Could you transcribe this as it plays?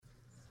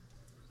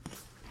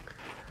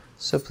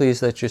So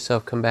please let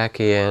yourself come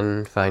back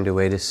in, find a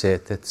way to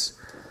sit that's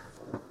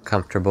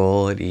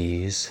comfortable, at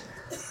ease.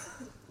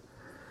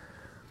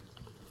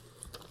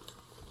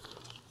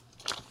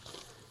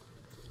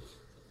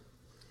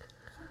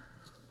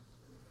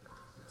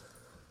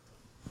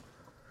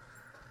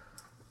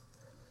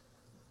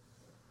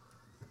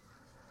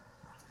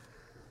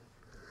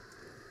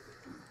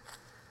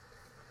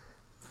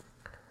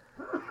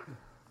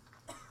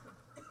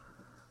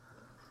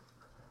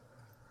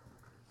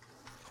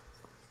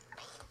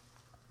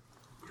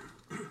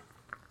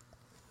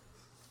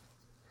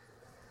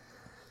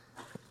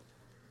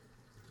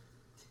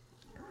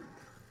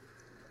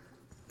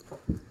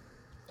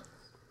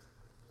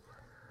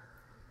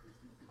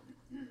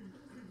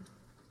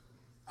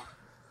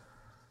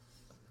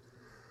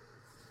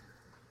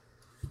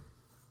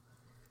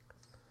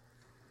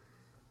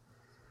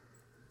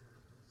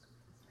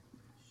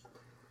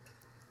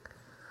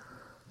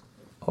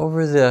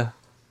 Over the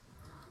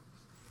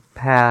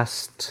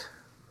past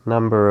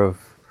number of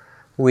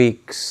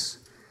weeks,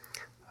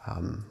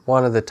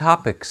 one of the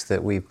topics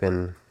that we've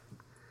been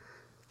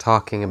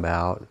talking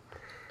about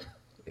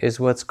is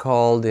what's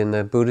called in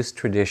the Buddhist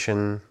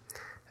tradition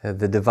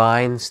the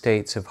divine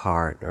states of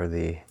heart, or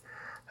the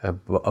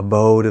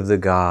abode of the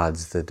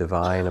gods, the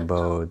divine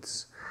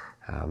abodes.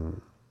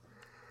 And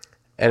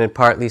it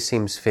partly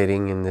seems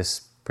fitting in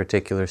this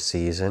particular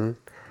season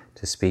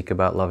to speak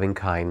about loving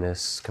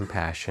kindness,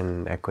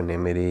 compassion,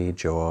 equanimity,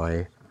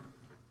 joy.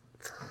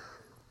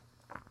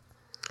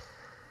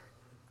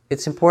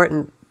 It's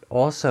important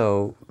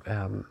also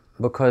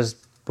because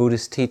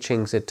Buddhist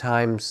teachings at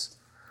times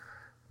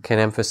can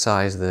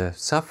emphasize the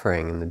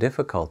suffering and the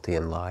difficulty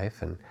in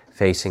life, and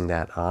facing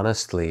that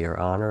honestly or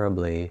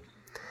honorably,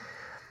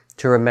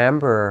 to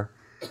remember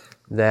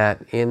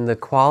that in the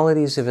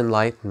qualities of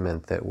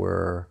enlightenment that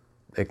were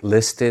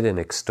listed and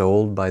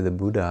extolled by the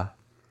Buddha,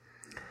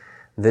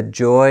 that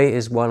joy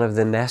is one of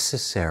the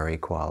necessary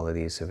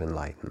qualities of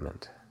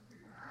enlightenment.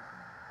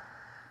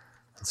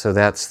 So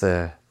that's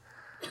the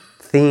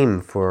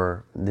theme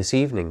for this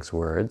evening's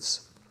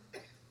words.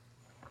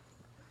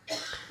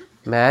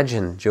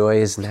 Imagine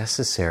joy is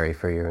necessary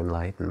for your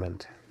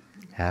enlightenment,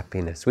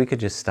 happiness. We could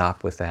just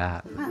stop with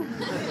that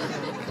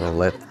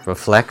and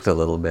reflect a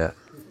little bit.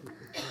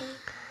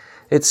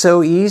 It's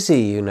so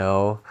easy,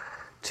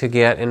 to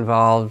get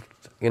involved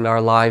in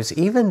our lives,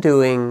 even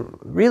doing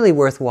really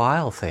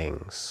worthwhile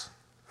things.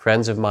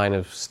 Friends of mine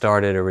have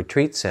started a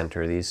retreat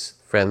center, these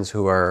friends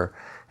who are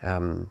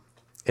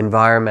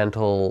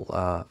environmental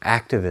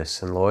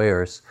activists and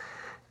lawyers.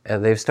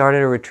 They've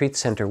started a retreat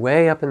center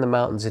way up in the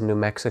mountains in New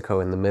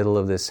Mexico, in the middle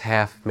of this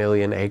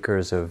 500,000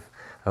 acres of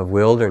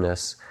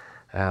wilderness,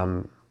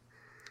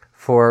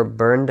 for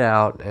burned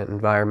out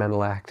environmental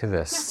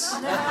activists.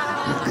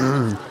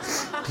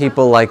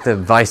 People like the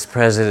vice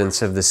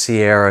presidents of the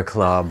Sierra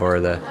Club or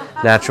the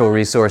Natural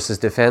Resources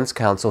Defense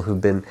Council, who've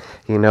been,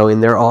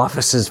 in their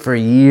offices for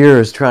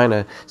years trying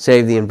to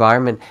save the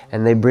environment,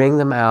 and they bring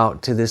them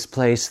out to this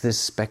place, this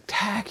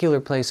spectacular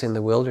place in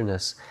the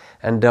wilderness,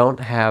 and don't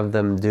have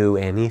them do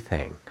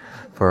anything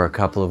for a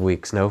couple of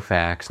weeks. No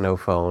fax, no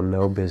phone,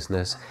 no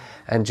business,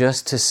 and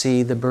just to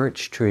see the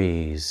birch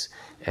trees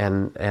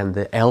and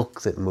the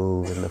elk that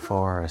move in the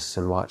forests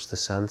and watch the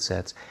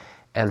sunsets,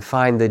 and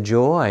find the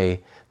joy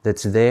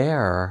that's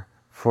there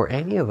for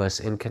any of us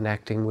in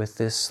connecting with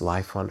this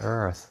life on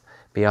earth,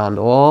 beyond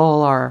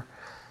all our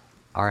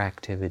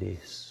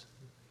activities.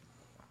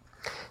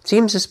 It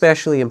seems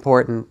especially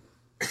important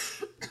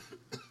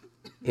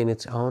in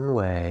its own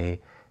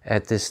way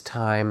at this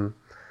time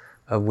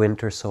of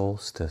winter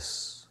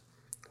solstice,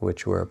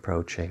 which we're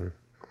approaching.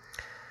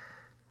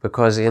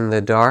 Because in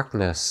the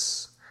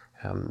darkness,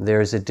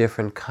 there's a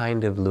different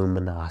kind of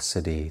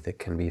luminosity that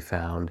can be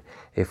found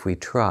if we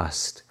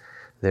trust.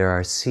 There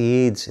are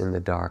seeds in the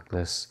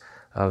darkness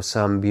of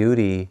some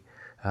beauty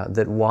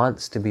that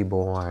wants to be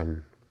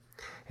born.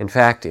 In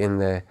fact, in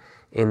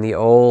the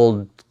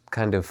old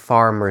kind of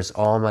farmer's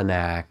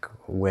almanac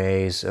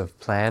ways of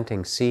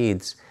planting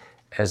seeds,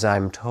 as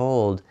I'm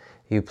told,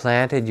 you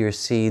planted your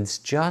seeds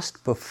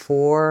just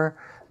before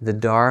the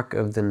dark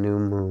of the new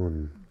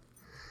moon,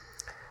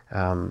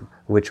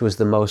 which was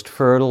the most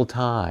fertile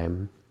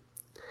time,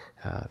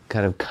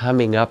 kind of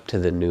coming up to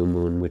the new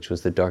moon, which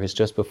was the darkest,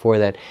 just before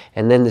that.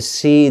 And then the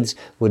seeds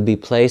would be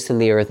placed in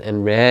the earth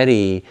and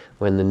ready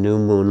when the new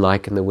moon,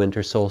 like in the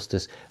winter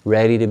solstice,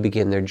 ready to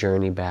begin their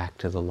journey back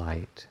to the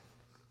light.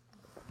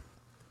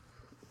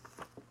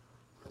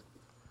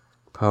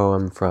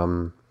 Poem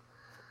from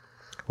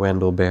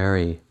Wendell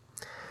Berry.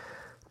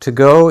 To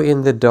go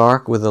in the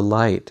dark with a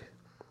light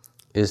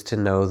is to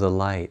know the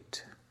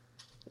light.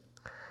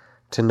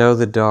 To know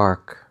the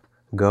dark,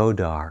 go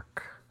dark.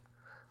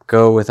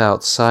 Go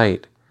without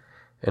sight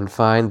and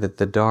find that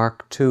the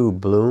dark too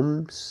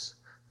blooms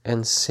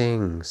and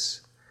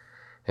sings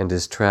and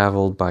is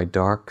traveled by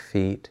dark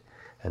feet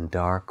and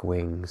dark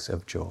wings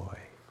of joy.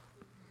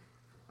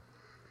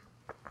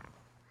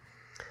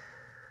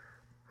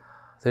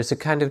 There's a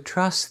kind of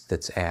trust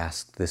that's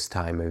asked this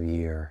time of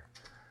year.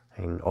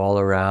 And all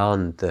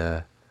around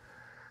the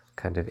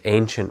kind of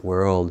ancient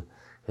world,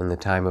 in the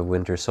time of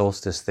winter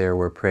solstice, there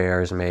were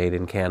prayers made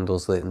and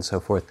candles lit and so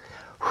forth,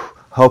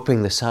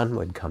 hoping the sun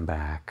would come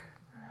back.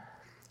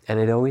 And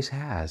it always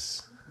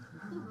has.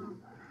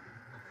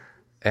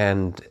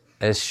 And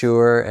as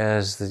sure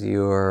as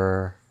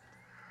your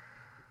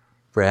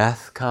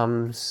breath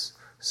comes,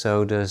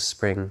 so does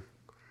spring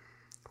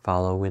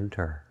follow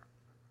winter.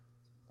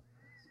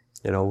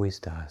 It always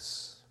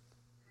does.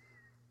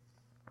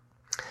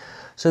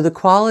 So the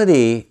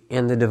quality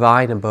in the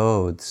divine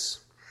abodes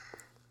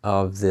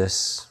of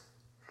this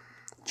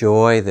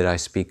joy that I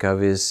speak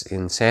of is,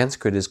 in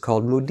Sanskrit, is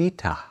called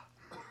mudita.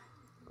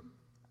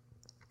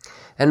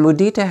 And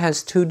mudita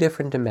has two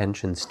different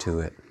dimensions to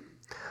it.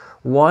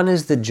 One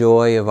is the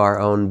joy of our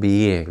own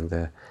being,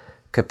 the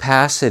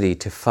capacity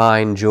to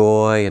find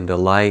joy and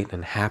delight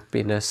and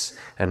happiness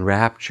and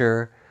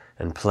rapture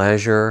and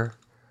pleasure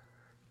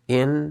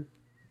in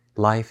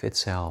life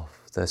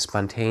itself, the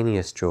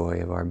spontaneous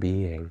joy of our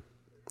being.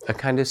 A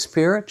kind of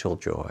spiritual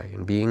joy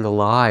in being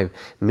alive,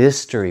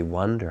 mystery,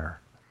 wonder.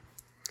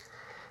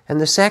 And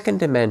the second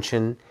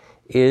dimension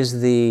is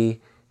the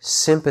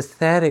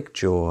sympathetic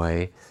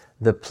joy,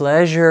 the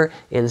pleasure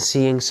in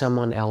seeing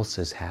someone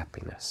else's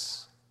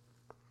happiness,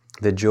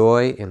 the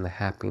joy in the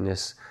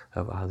happiness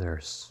of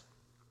others.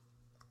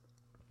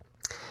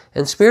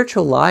 And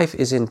spiritual life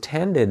is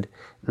intended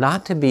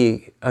not to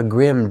be a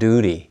grim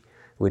duty,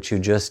 which you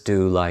just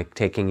do like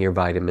taking your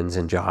vitamins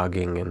and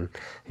jogging and,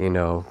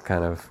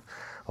 kind of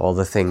all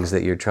the things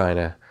that you're trying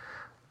to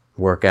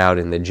work out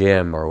in the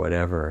gym or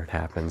whatever it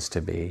happens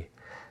to be.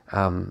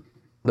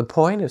 The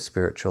point of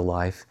spiritual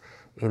life,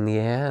 in the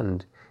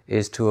end,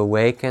 is to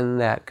awaken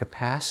that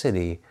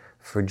capacity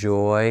for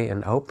joy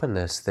and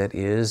openness that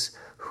is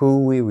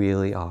who we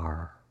really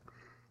are.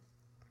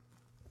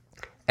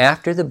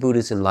 After the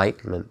Buddha's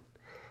enlightenment,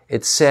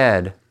 it's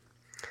said,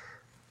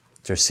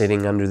 they're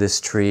sitting under this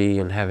tree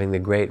and having the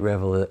great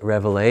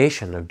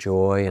revelation of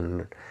joy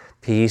and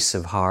peace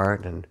of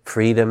heart and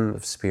freedom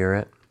of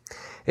spirit.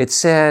 It's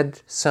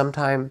said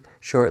sometime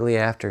shortly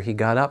after he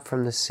got up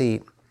from the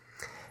seat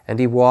and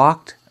he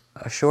walked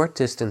a short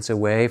distance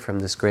away from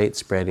this great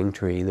spreading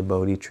tree, the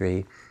Bodhi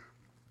tree,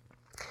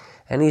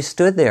 and he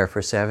stood there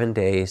for 7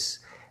 days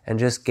and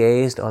just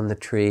gazed on the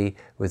tree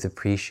with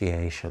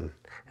appreciation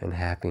and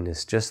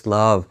happiness, just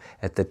love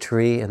at the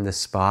tree and the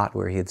spot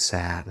where he had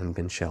sat and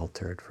been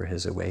sheltered for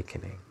his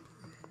awakening.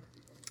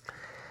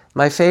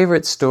 My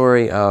favorite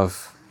story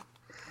of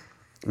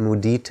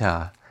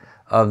mudita,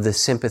 of the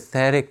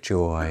sympathetic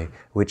joy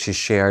which is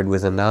shared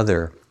with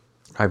another,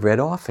 I've read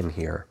often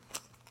here.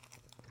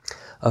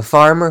 A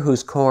farmer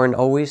whose corn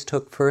always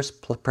took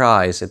first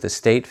prize at the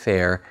state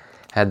fair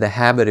had the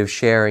habit of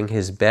sharing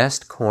his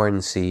best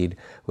corn seed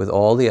with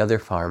all the other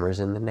farmers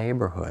in the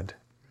neighborhood.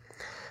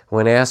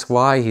 When asked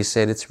why, he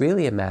said, "It's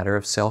really a matter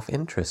of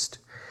self-interest.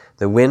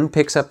 The wind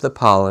picks up the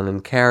pollen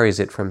and carries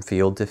it from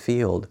field to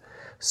field.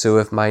 So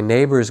if my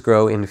neighbors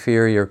grow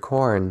inferior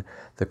corn,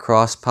 the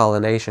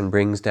cross-pollination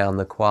brings down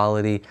the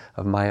quality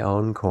of my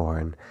own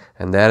corn,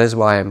 and that is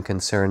why I'm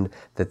concerned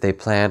that they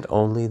plant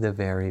only the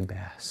very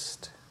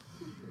best."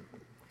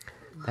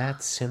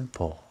 That's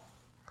simple.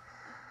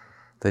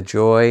 The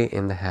joy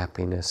in the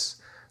happiness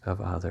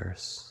of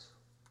others.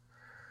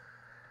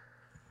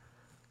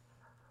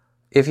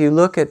 If you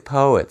look at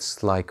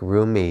poets like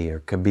Rumi or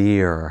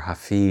Kabir or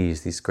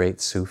Hafiz, these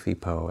great Sufi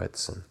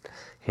poets and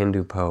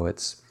Hindu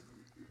poets,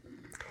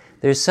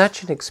 there's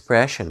such an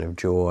expression of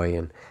joy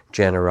and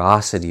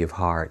generosity of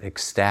heart,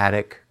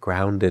 ecstatic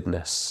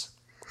groundedness.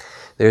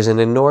 There's an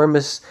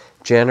enormous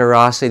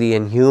generosity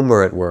and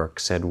humor at work,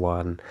 said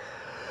one.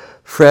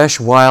 Fresh,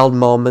 wild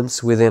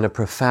moments within a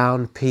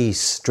profound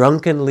peace,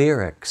 drunken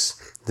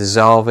lyrics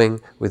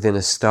dissolving within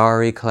a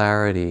starry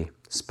clarity,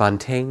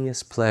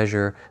 spontaneous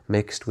pleasure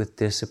mixed with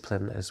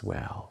discipline as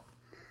well.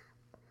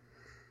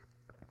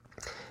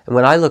 And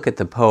when I look at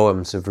the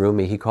poems of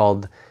Rumi, he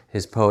called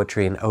his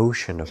poetry an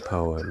ocean of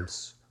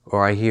poems,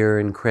 or I hear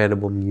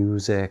incredible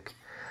music,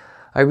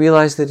 I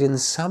realize that in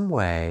some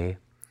way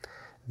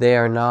they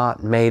are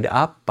not made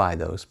up by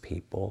those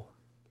people,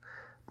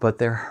 but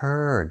they're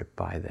heard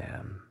by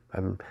them.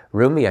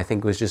 Rumi, I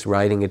think, was just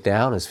writing it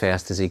down as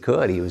fast as he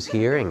could. He was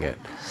hearing it.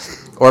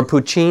 Or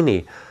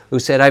Puccini, who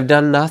said, "I've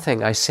done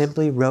nothing. I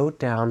simply wrote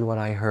down what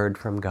I heard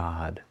from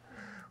God."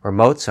 Or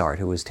Mozart,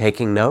 who was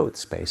taking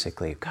notes,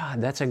 basically.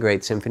 God, that's a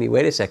great symphony.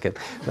 Wait a second.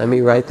 Let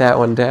me write that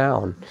one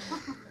down.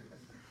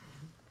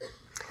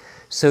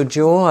 So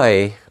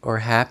joy or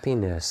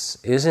happiness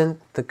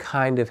isn't the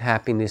kind of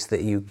happiness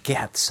that you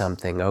get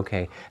something.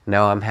 Okay,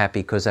 now I'm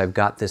happy because I've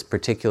got this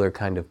particular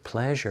kind of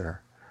pleasure.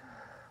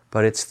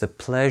 But it's the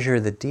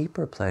pleasure, the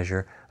deeper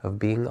pleasure of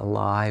being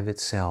alive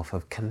itself,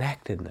 of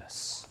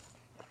connectedness.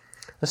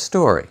 A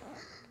story.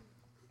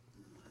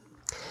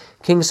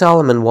 King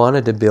Solomon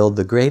wanted to build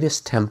the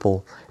greatest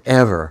temple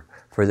ever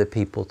for the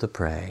people to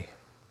pray.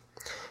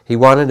 He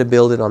wanted to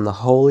build it on the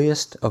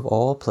holiest of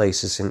all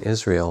places in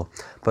Israel,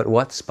 but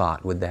what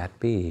spot would that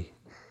be?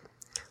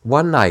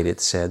 One night, it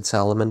said,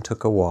 Solomon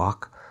took a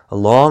walk a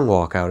long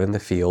walk out in the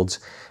fields,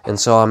 and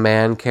saw a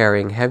man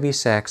carrying heavy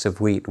sacks of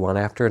wheat one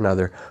after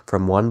another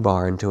from one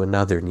barn to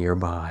another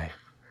nearby.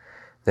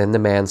 Then the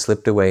man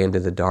slipped away into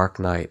the dark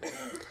night.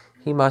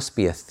 He must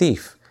be a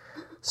thief,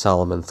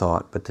 Solomon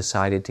thought, but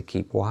decided to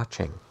keep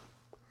watching.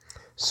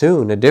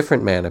 Soon a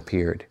different man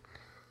appeared.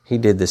 He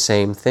did the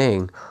same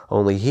thing,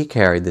 only he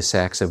carried the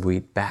sacks of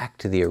wheat back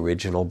to the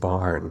original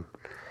barn.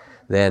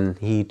 Then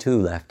he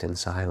too left in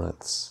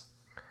silence.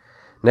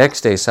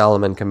 Next day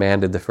Solomon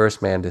commanded the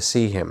first man to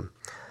see him.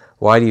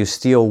 "Why do you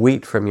steal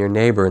wheat from your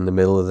neighbor in the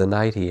middle of the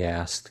night?" he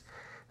asked.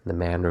 And the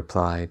man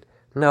replied,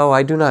 "No,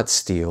 I do not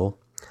steal.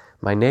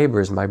 My neighbor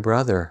is my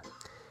brother.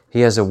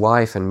 He has a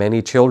wife and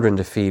many children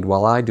to feed,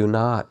 while I do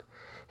not.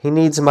 He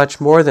needs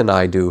much more than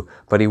I do,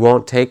 but he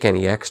won't take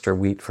any extra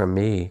wheat from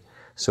me.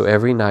 So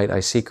every night I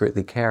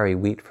secretly carry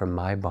wheat from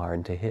my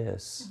barn to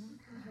his."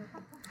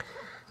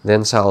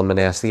 Then Solomon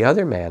asked the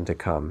other man to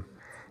come,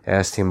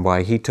 asked him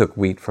why he took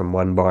wheat from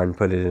one barn,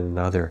 put it in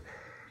another.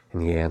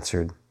 And he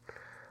answered,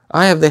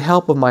 "I have the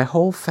help of my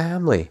whole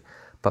family,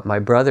 but my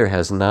brother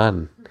has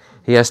none.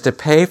 He has to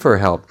pay for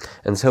help,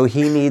 and so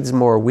he needs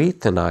more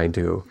wheat than I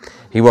do.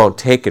 He won't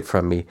take it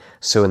from me,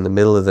 so in the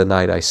middle of the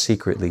night I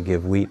secretly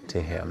give wheat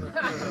to him."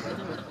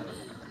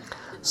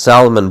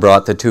 Solomon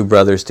brought the two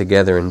brothers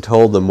together and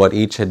told them what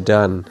each had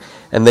done.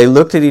 And they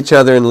looked at each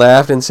other and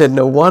laughed and said,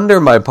 "No wonder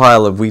my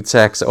pile of wheat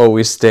sacks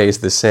always stays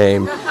the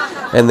same."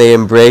 And they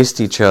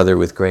embraced each other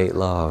with great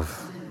love.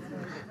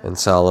 And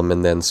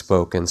Solomon then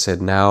spoke and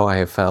said, "Now I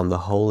have found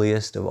the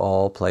holiest of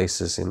all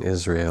places in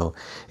Israel.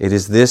 It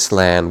is this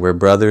land where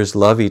brothers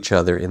love each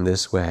other in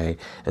this way,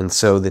 and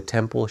so the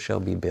temple shall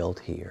be built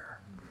here."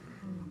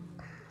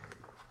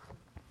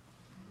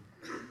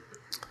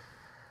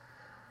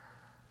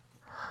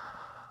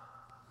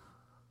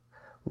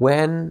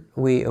 When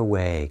we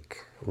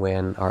awake,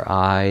 when our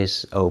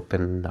eyes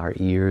open, our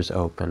ears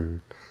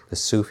open, the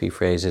Sufi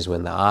phrase is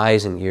when the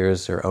eyes and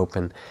ears are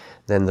open,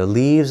 then the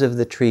leaves of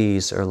the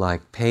trees are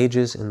like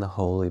pages in the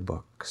holy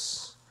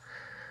books.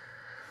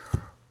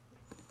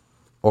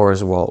 Or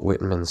as Walt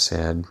Whitman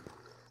said,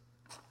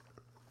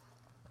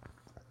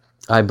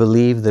 "I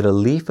believe that a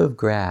leaf of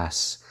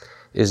grass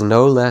is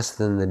no less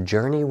than the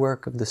journey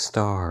work of the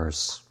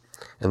stars,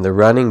 and the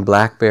running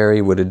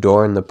blackberry would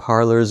adorn the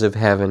parlors of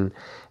heaven,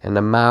 and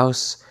a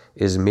mouse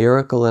is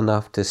miracle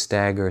enough to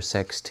stagger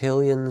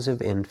sextillions of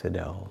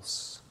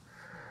infidels."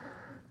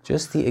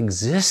 Just the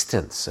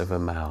existence of a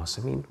mouse.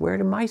 I mean, where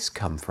do mice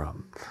come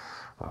from?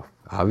 Well,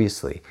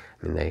 obviously,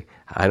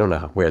 I don't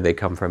know where they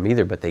come from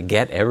either, but they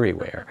get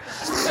everywhere.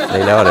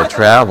 They know how to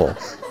travel.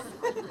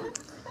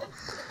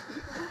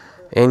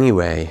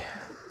 Anyway,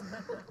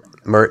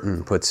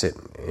 Merton puts it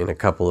in a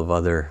couple of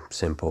other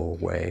simple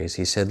ways.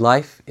 He said,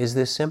 "Life is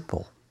this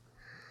simple.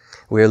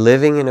 We are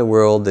living in a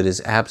world that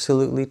is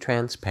absolutely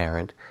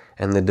transparent,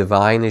 and the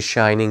divine is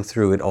shining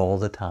through it all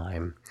the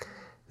time.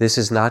 This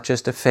is not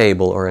just a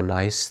fable or a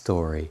nice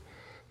story.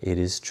 It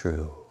is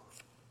true."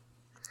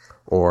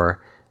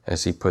 Or,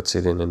 as he puts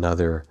it in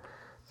another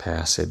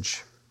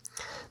passage,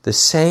 "The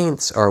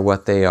saints are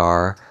what they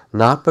are,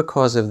 not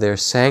because of their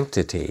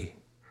sanctity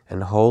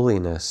and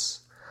holiness,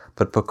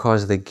 but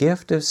because the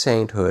gift of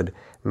sainthood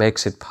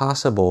makes it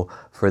possible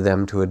for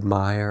them to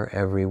admire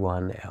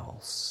everyone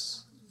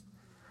else."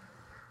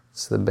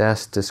 It's the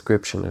best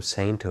description of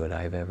sainthood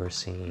I've ever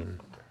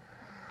seen.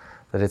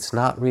 That it's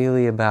not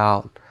really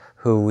about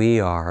who we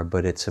are,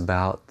 but it's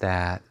about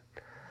that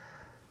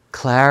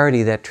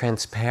clarity, that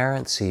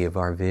transparency of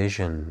our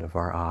vision, of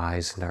our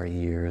eyes and our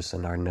ears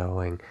and our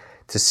knowing,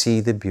 to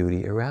see the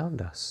beauty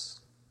around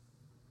us.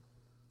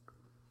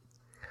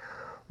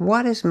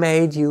 What has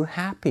made you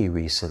happy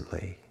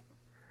recently?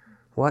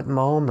 What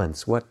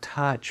moments, what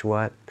touch,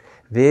 what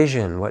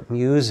vision, what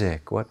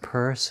music, what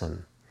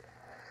person?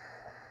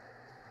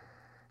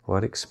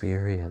 What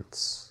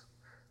experience?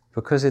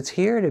 Because it's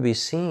here to be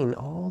seen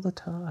all the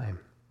time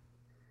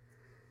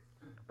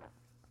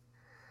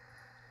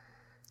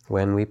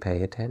when we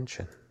pay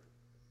attention.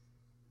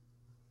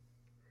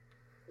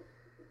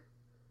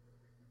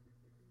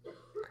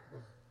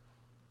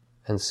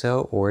 And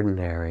so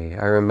ordinary.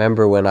 I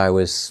remember when I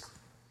was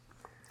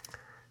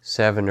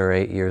 7 or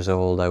 8 years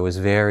old, I was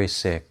very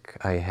sick.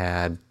 I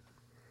had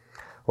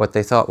what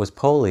they thought was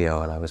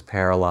polio, and I was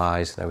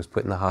paralyzed, and I was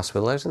put in the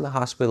hospital. I was in the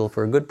hospital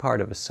for a good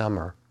part of a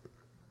summer.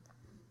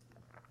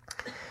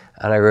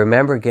 And I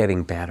remember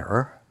getting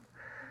better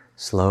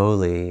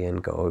slowly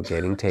and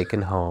getting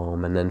taken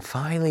home, and then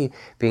finally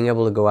being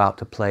able to go out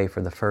to play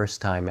for the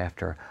first time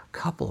after a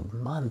couple of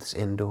months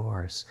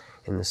indoors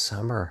in the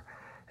summer.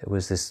 It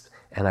was this,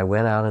 and I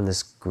went out on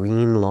this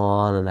green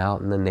lawn and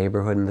out in the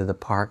neighborhood into the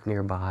park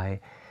nearby,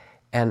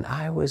 and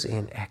I was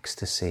in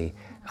ecstasy.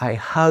 I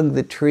hugged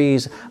the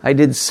trees. I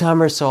did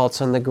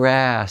somersaults on the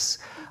grass.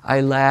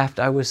 I laughed.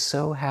 I was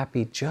so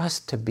happy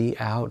just to be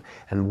out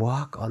and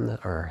walk on the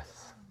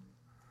earth.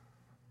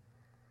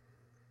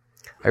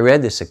 I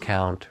read this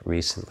account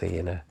recently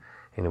in a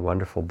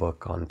wonderful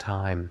book on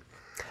time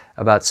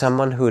about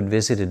someone who had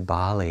visited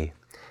Bali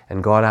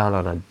and gone out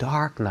on a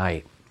dark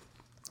night,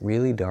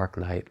 really dark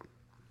night,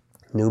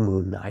 new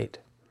moon night,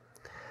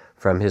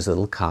 from his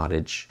little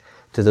cottage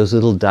to those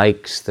little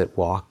dikes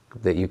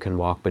that you can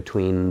walk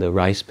between the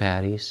rice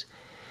paddies.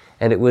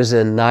 And it was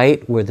a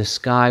night where the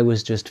sky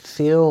was just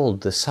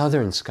filled, the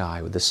southern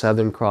sky, with the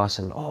Southern Cross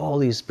and all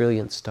these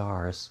brilliant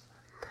stars.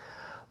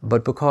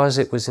 But because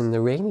it was in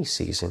the rainy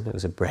season, it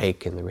was a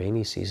break in the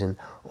rainy season,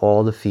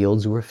 all the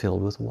fields were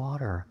filled with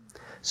water.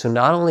 So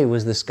not only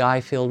was the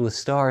sky filled with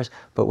stars,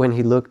 but when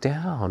he looked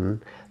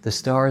down, the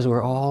stars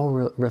were all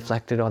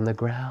reflected on the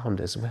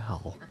ground as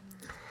well.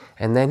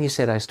 And then he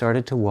said, I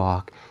started to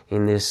walk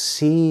in this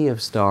sea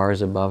of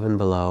stars above and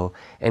below,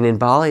 and in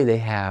Bali they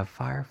have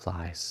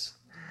fireflies.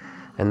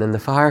 And then the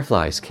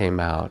fireflies came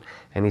out,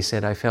 and he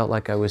said, I felt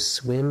like I was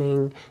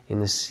swimming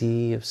in the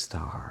sea of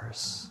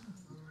stars.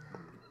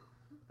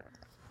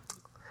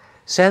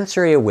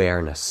 Sensory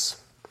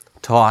awareness,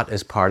 taught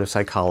as part of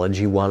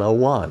Psychology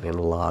 101 in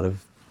a lot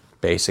of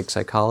basic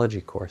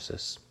psychology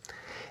courses.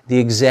 The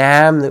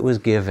exam that was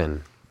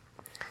given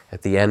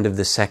at the end of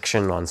the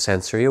section on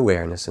sensory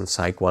awareness in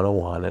Psych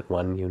 101 at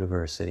one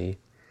university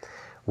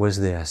was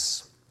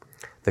this.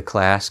 The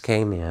class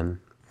came in,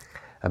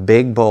 a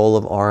big bowl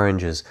of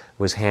oranges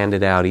was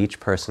handed out, each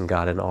person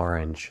got an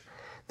orange.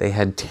 They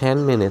had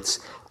 10 minutes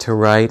to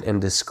write and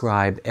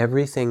describe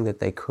everything that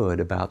they could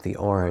about the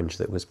orange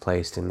that was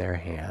placed in their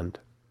hand.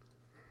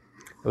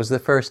 It was the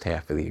first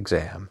half of the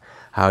exam.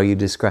 How you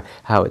describe,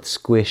 how it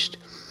squished,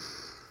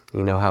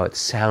 how it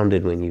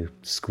sounded when you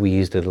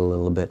squeezed it a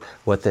little bit,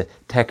 what the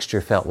texture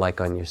felt like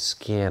on your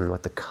skin,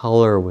 what the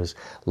color was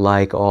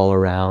like all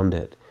around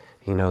it,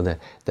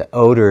 the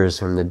odors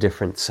from the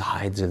different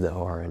sides of the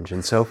orange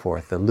and so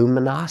forth, the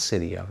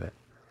luminosity of it.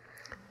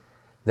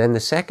 Then the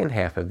second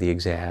half of the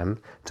exam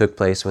took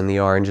place when the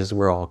oranges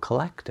were all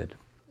collected.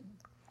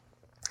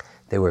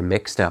 They were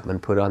mixed up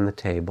and put on the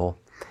table,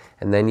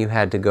 and then you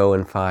had to go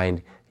and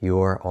find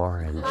your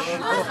orange.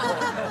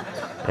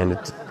 And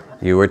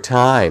you were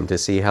timed to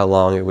see how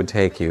long it would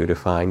take you to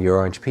find your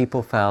orange.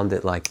 People found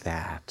it like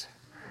that.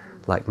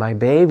 Like my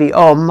baby,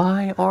 oh,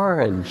 my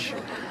orange.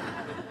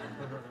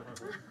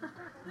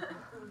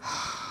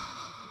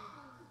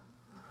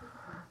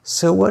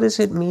 So what does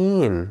it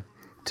mean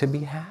to be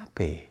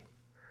happy?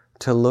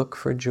 To look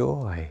for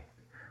joy.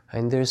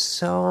 And there's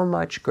so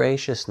much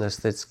graciousness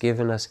that's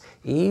given us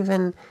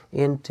even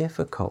in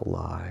difficult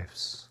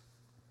lives.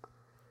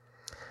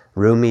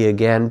 Rumi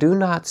again, do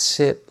not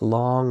sit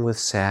long with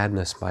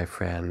sadness, my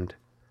friend.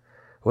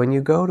 When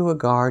you go to a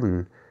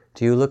garden,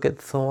 do you look at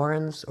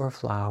thorns or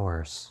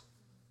flowers?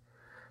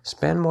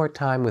 Spend more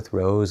time with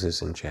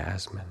roses and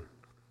jasmine.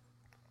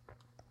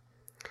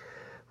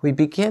 We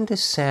begin to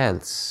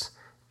sense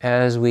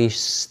as we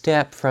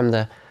step from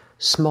the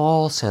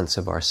small sense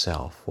of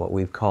ourself, what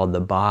we've called the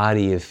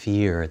body of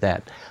fear,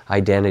 that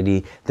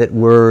identity that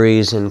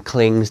worries and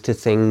clings to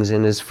things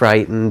and is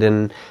frightened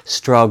and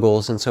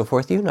struggles and so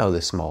forth. You know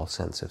the small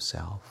sense of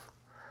self.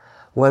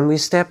 When we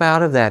step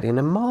out of that, in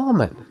a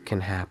moment, it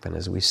can happen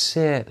as we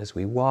sit, as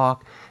we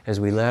walk, as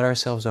we let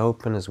ourselves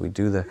open, as we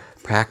do the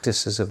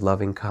practices of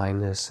loving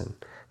kindness and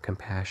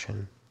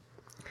compassion.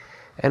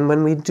 And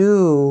when we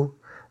do,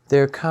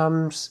 there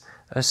comes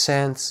a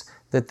sense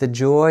that the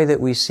joy that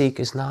we seek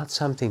is not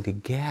something to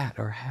get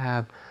or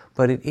have,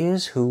 but it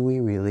is who we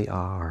really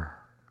are.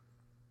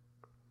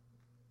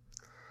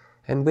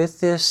 And with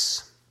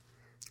this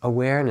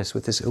awareness,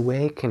 with this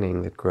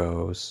awakening that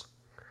grows,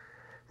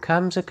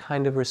 comes a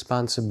kind of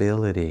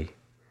responsibility.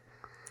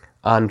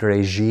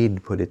 André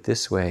Gide put it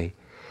this way.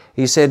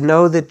 He said,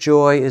 know that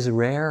joy is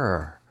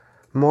rarer,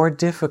 more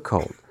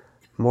difficult,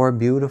 more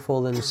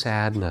beautiful than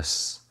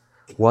sadness.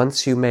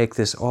 Once you make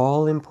this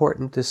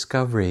all-important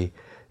discovery,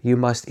 you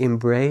must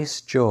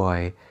embrace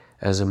joy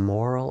as a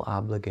moral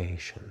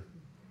obligation.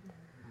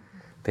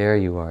 There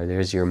you are.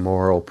 There's your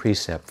moral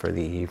precept for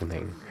the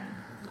evening.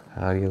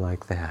 How do you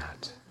like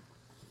that?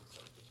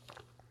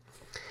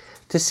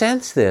 To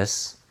sense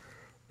this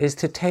is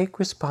to take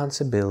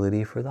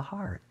responsibility for the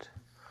heart,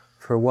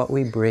 for what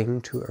we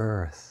bring to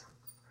earth,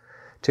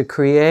 to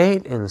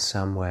create in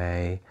some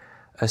way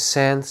a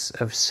sense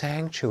of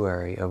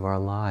sanctuary of our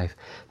life,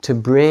 to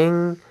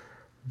bring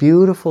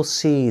beautiful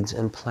seeds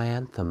and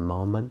plant them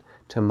moment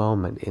to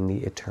moment in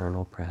the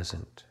eternal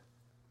present.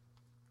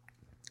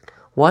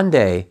 One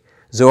day,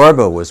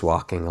 Zorba was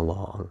walking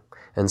along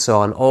and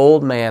saw an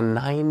old man,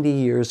 90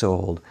 years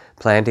old,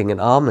 planting an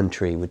almond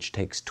tree which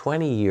takes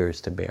 20 years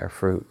to bear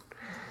fruit.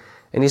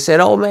 And he said,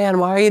 "Old man,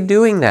 why are you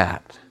doing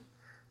that?"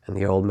 And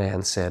the old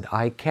man said,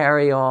 "I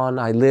carry on,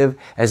 I live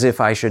as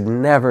if I should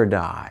never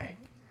die."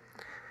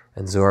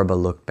 And Zorba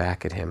looked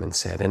back at him and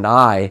said, "And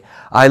I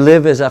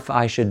live as if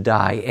I should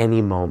die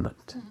any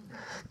moment."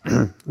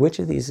 Which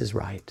of these is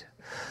right?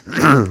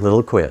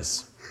 Little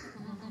quiz.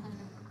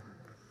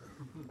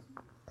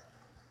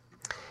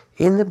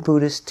 In the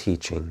Buddhist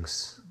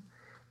teachings,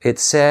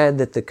 it's said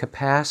that the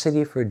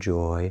capacity for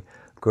joy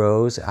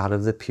grows out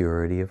of the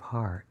purity of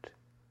heart.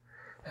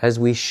 As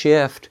we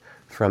shift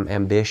from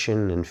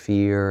ambition and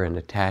fear and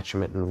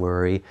attachment and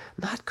worry,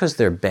 not because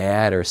they're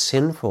bad or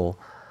sinful,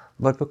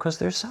 but because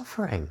they're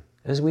suffering.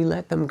 As we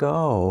let them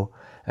go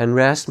and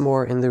rest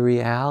more in the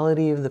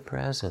reality of the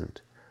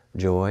present,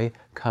 joy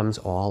comes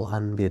all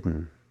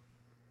unbidden.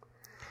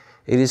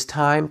 It is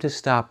time to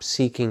stop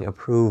seeking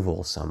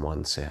approval,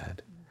 someone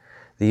said.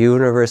 The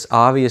universe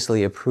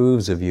obviously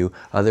approves of you,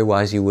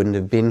 otherwise you wouldn't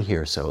have been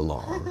here so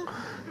long,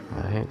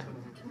 right?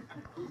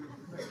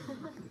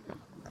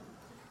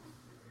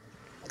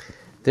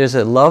 There's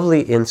a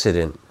lovely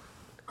incident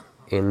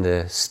in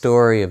the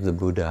story of the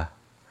Buddha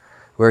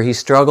where he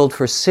struggled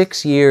for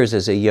 6 years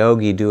as a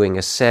yogi doing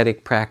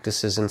ascetic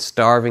practices and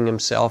starving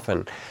himself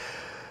and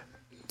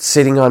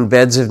sitting on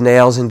beds of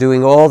nails and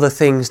doing all the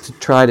things to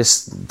try to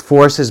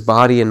force his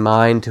body and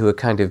mind to a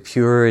kind of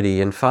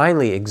purity, and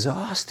finally,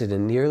 exhausted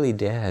and nearly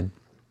dead,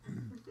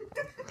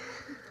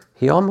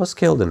 he almost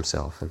killed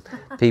himself. And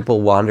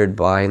people wandered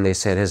by and they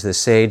said, "Has the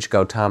sage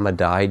Gautama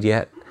died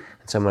yet?"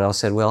 And someone else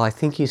said, "Well, I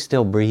think he's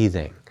still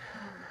breathing."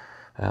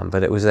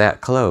 But it was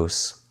that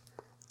close.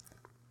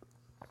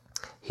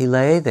 He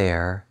lay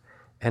there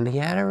and he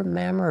had a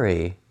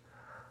memory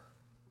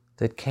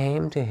that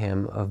came to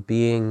him of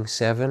being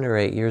 7 or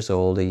 8 years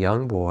old, a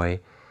young boy,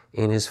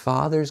 in his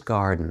father's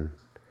garden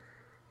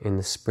in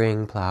the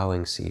spring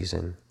plowing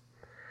season,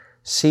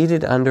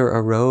 seated under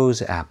a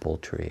rose apple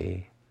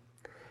tree.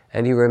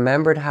 And he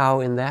remembered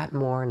how in that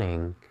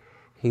morning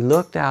he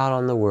looked out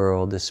on the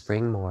world, the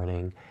spring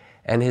morning,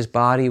 and his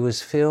body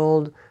was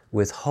filled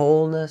with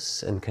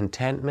wholeness and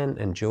contentment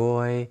and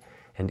joy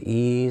and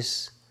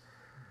ease,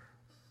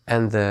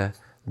 and the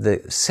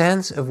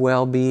sense of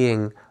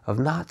well-being, of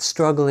not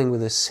struggling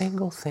with a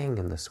single thing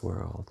in this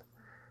world.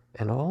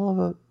 And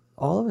all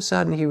of a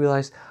sudden he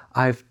realized,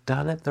 I've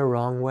done it the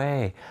wrong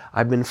way.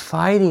 I've been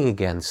fighting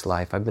against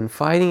life. I've been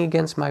fighting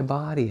against my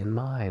body and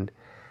mind.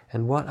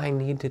 And what I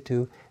need to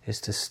do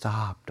is to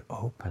stop, to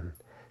open,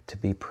 to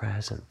be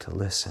present, to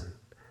listen,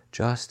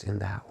 just in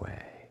that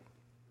way.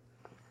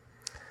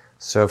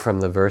 So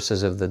from the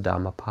verses of the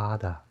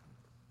Dhammapada,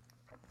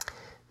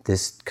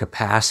 this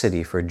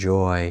capacity for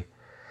joy,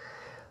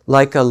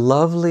 like a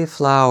lovely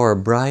flower,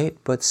 bright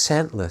but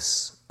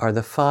scentless, are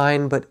the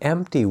fine but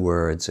empty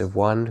words of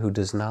one who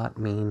does not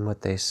mean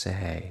what they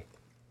say.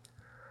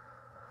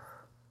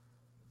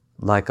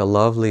 Like a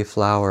lovely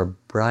flower,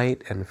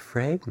 bright and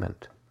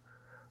fragrant,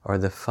 are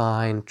the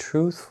fine,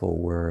 truthful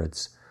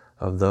words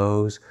of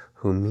those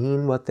who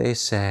mean what they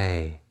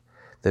say.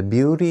 The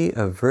beauty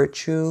of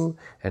virtue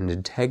and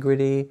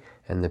integrity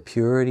and the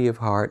purity of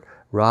heart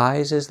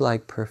rises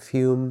like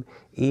perfume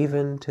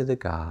even to the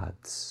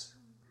gods.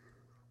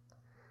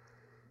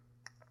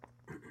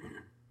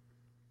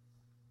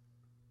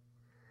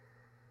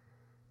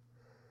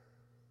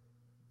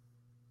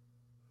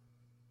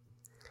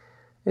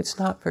 It's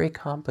not very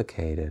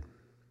complicated.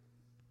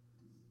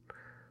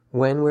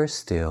 When we're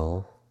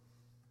still,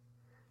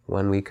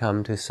 when we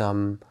come to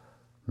some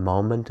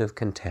moment of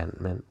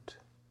contentment,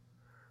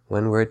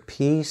 when we're at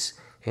peace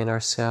in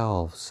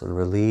ourselves and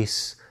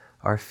release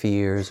our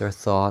fears, our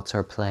thoughts,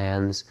 our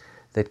plans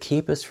that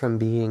keep us from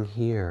being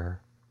here,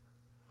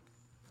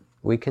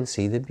 we can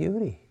see the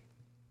beauty.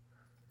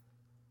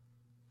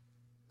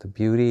 The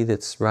beauty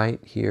that's right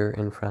here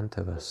in front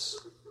of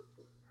us.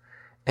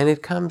 And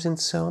it comes in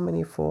so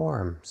many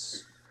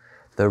forms.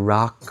 The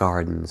rock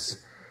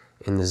gardens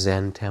in the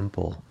Zen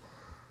temple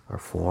are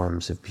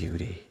forms of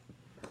beauty.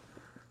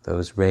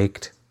 Those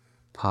raked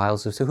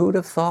piles of... So who would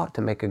have thought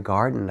to make a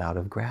garden out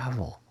of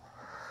gravel?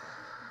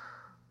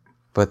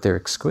 But they're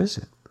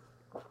exquisite.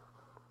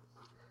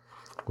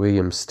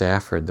 William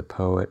Stafford, the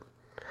poet,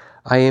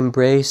 I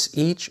embrace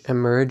each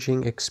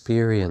emerging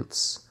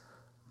experience.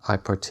 I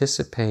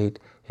participate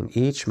in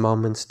each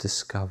moment's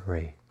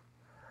discovery.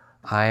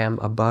 I am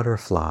a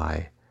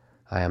butterfly.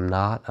 I am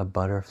not a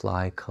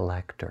butterfly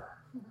collector.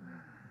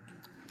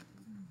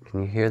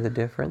 Can you hear the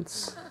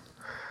difference?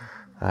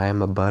 I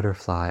am a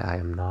butterfly. I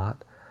am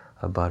not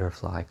a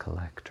butterfly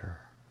collector.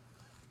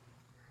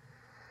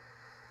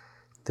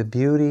 The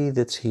beauty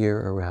that's here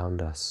around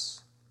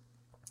us.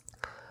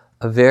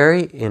 A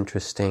very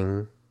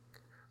interesting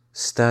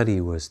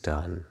study was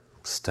done.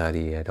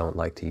 Study, I don't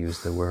like to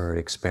use the word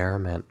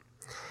experiment.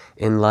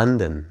 In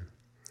London,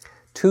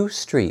 2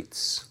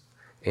 streets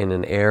in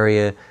an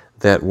area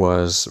that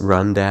was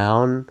run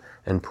down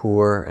and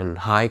poor and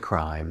high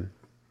crime,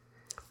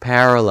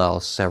 parallel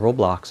several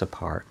blocks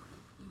apart.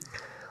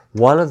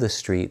 One of the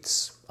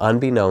streets,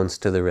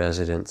 unbeknownst to the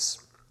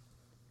residents,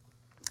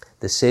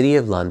 the City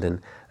of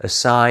London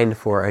assigned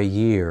for a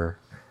year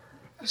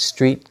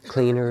street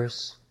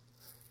cleaners,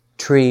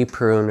 tree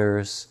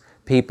pruners,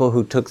 people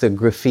who took the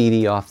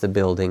graffiti off the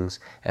buildings,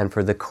 and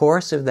for the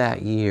course of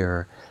that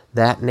year,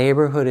 that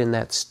neighborhood in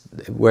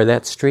where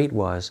that street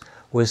was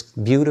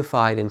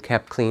beautified and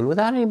kept clean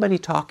without anybody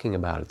talking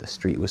about it. The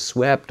street was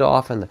swept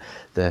off and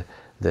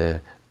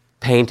the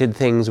painted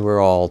things were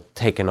all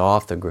taken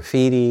off, the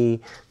graffiti,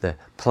 the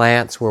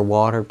plants were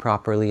watered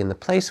properly, and the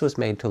place was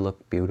made to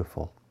look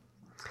beautiful.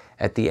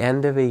 At the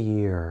end of a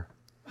year,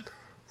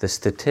 the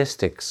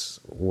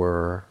statistics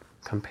were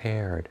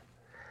compared,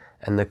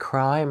 and the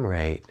crime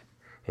rate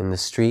in the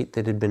street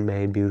that had been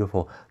made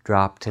beautiful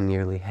dropped to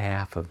nearly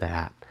half of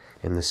that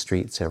in the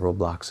street several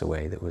blocks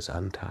away that was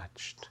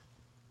untouched.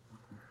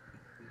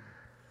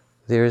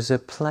 There's a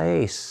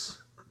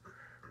place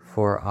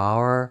for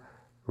our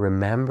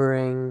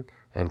remembering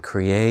and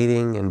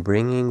creating and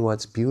bringing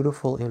what's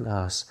beautiful in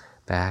us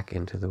back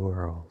into the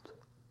world.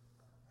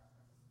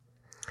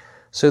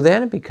 So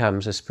then it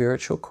becomes a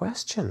spiritual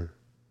question.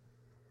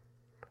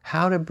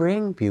 How to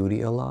bring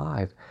beauty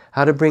alive,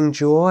 how to bring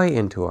joy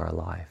into our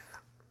life.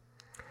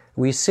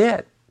 We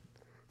sit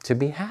to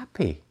be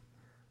happy.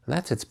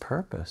 That's its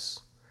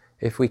purpose.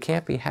 If we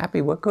can't be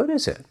happy, what good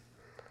is it?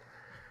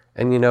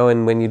 And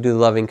and when you do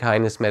loving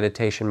kindness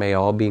meditation, may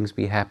all beings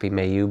be happy,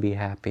 may you be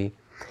happy.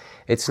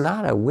 It's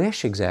not a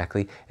wish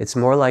exactly, it's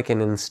more like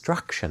an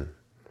instruction.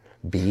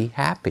 Be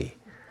happy.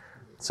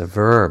 It's a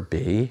verb,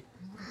 be,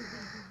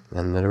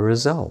 and then a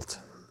result.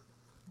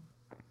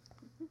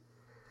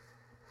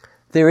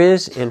 There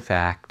is, in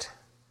fact,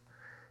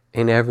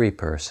 in every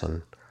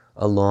person,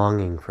 a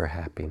longing for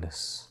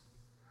happiness.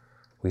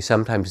 We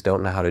sometimes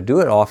don't know how to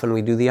do it. Often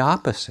we do the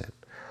opposite.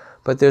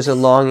 But there's a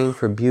longing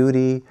for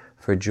beauty,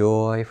 for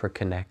joy, for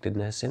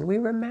connectedness, and we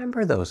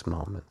remember those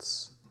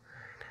moments.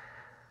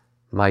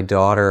 My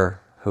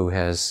daughter, who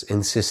has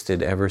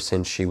insisted ever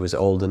since she was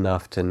old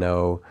enough to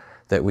know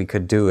that we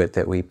could do it,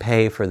 that we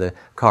pay for the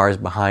cars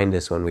behind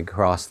us when we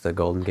cross the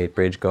Golden Gate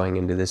Bridge going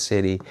into the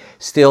city,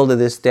 still to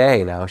this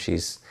day, now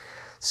she's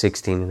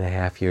 16 and a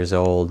half years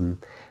old, and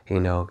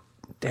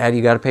Dad,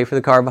 you got to pay for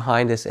the car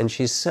behind us. And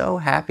she's so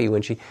happy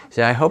when she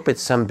said, I hope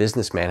it's some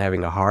businessman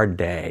having a hard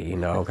day,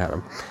 kind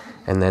of.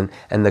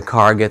 And the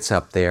car gets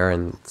up there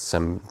and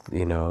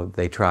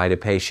they try to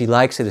pay. She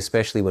likes it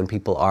especially when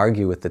people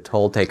argue with the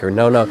toll taker.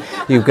 No,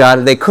 you've got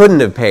it. They couldn't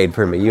have paid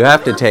for me. You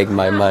have to take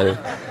my money.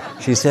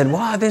 She said,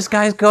 wow, this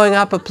guy's going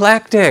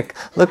apoplectic.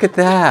 Look at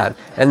that.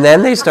 And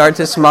then they start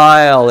to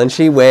smile and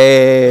she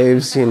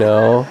waves,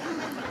 And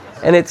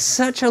it's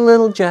such a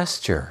little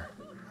gesture.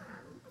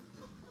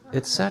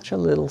 It's such a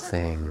little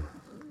thing.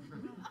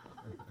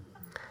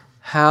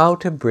 How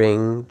to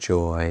bring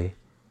joy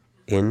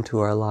into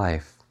our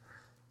life,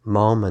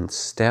 moments,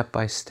 step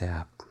by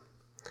step.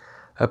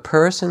 A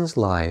person's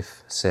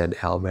life, said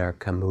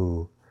Albert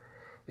Camus,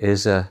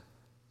 is a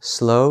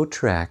slow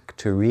trek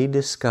to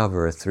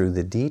rediscover through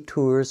the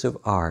detours of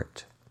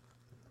art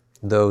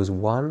those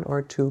one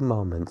or two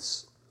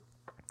moments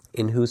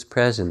in whose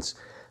presence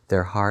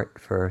their heart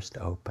first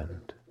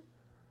opened.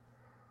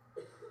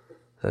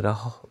 That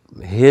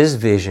his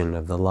vision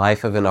of the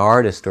life of an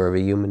artist or of a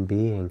human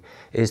being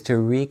is to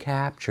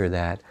recapture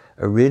that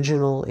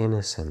original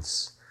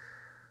innocence,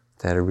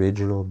 that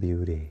original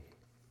beauty.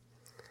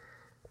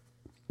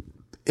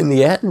 In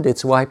the end,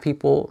 it's why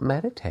people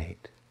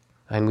meditate.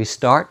 And we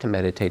start to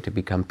meditate to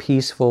become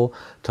peaceful,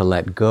 to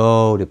let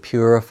go, to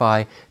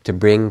purify, to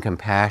bring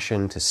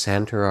compassion, to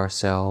center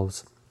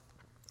ourselves.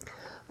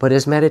 But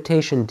as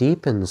meditation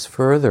deepens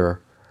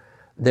further,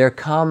 there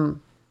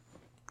come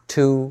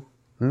to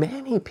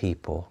many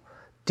people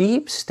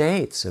deep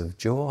states of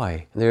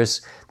joy.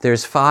 There's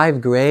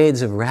 5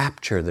 grades of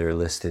rapture that are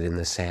listed in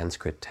the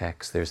Sanskrit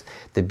text. There's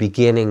the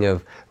beginning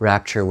of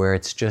rapture where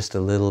it's just a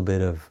little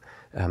bit of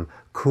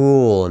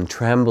cool and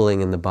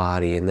trembling in the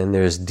body, and then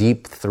there's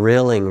deep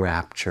thrilling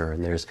rapture,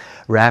 and there's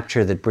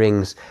rapture that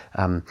brings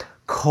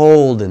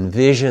cold and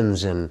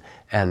visions and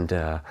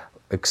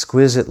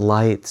exquisite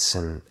lights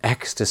and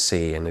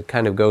ecstasy, and it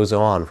kind of goes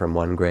on from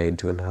one grade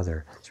to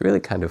another. It's really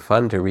kind of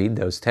fun to read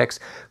those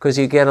texts because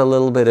you get a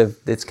little bit of,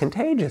 it's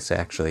contagious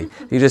actually.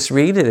 You just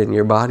read it and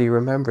your body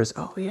remembers,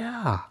 oh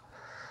yeah,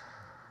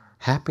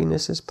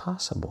 happiness is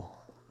possible.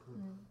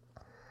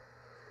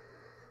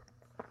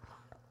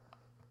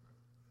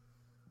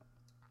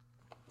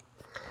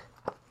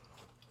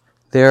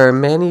 There are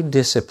many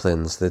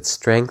disciplines that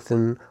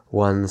strengthen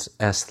one's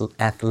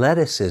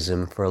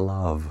athleticism for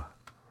love.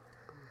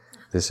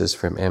 This is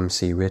from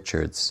M.C.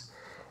 Richards.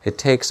 It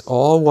takes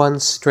all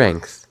one's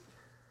strength,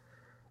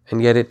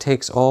 and yet it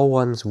takes all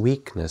one's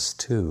weakness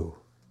too.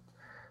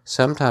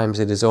 Sometimes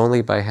it is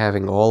only by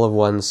having all of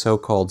one's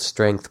so-called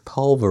strength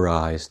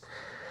pulverized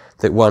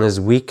that one is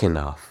weak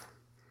enough,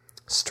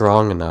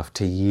 strong enough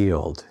to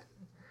yield.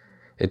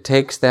 It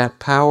takes that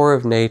power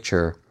of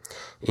nature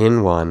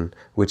in one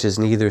which is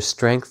neither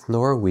strength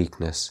nor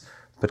weakness,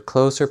 but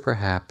closer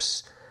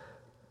perhaps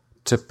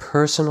to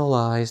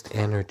personalized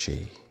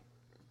energy.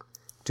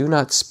 Do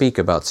not speak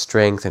about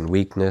strength and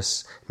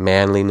weakness,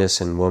 manliness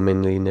and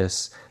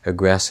womanliness,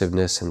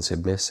 aggressiveness and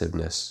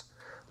submissiveness.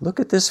 Look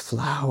at this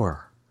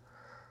flower.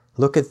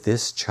 Look at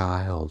this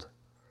child.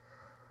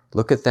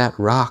 Look at that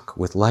rock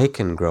with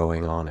lichen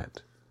growing on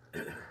it.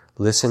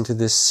 Listen to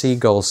this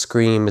seagull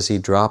scream as he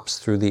drops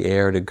through the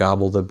air to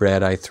gobble the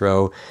bread I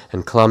throw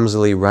and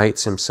clumsily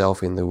rights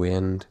himself in the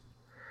wind.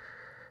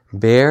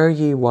 Bear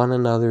ye one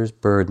another's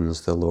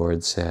burdens, the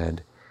Lord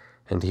said,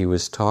 and he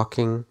was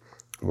talking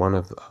one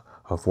of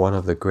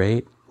the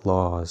great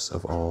laws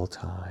of all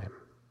time.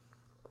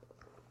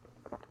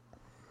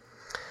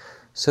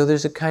 So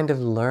there's a kind of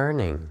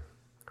learning.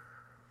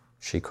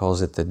 She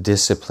calls it the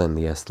discipline,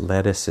 the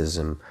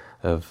athleticism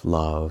of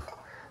love.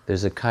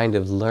 There's a kind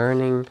of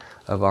learning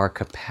of our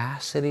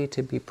capacity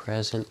to be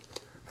present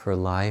for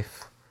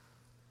life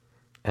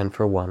and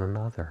for one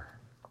another.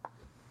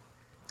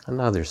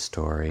 Another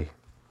story.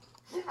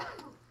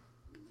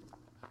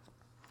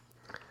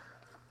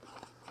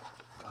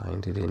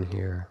 Find it in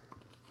here.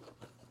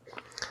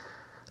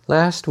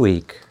 Last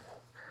week,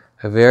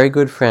 a very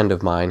good friend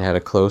of mine had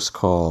a close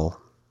call.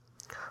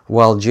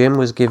 While Jim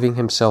was giving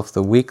himself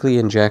the weekly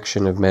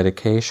injection of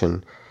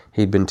medication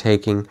he'd been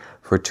taking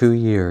for 2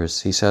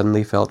 years, he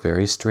suddenly felt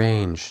very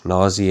strange,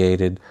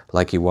 nauseated,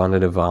 like he wanted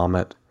to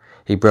vomit.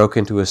 He broke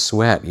into a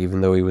sweat even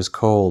though he was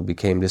cold,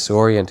 became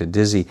disoriented,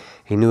 dizzy.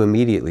 He knew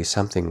immediately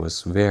something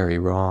was very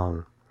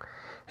wrong.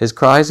 His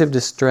cries of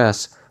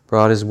distress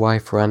brought his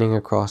wife running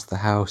across the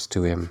house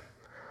to him.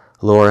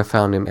 Laura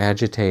found him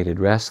agitated,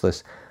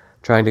 restless,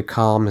 trying to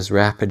calm his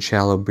rapid,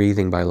 shallow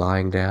breathing by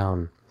lying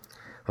down.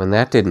 When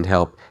that didn't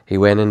help, he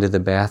went into the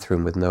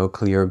bathroom with no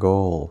clear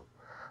goal.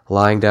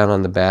 Lying down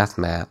on the bath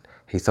mat,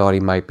 he thought he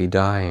might be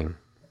dying.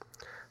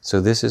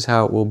 So this is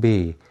how it will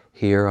be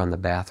here on the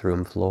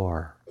bathroom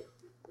floor.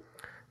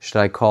 Should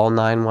I call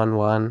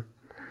 911?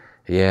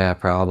 Yeah,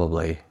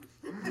 probably.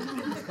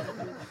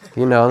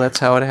 You know, that's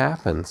how it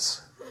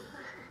happens.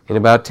 In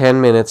about 10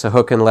 minutes, a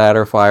hook and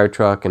ladder fire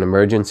truck, an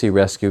emergency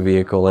rescue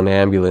vehicle, an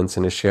ambulance,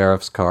 and a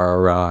sheriff's car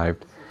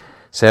arrived.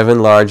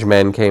 7 large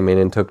men came in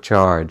and took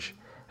charge.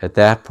 At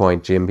that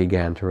point, Jim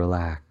began to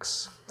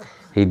relax.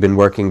 He'd been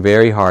working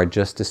very hard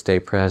just to stay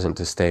present,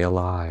 to stay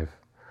alive.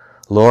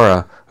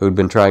 Laura, who'd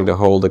been trying to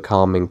hold a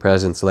calming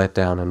presence, let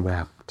down and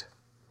wept.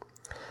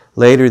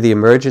 Later, the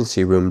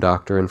emergency room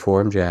doctor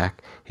informed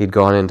Jack he'd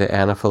gone into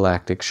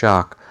anaphylactic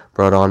shock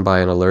brought on by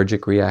an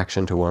allergic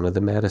reaction to one of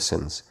the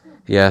medicines.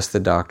 Yes, the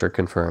doctor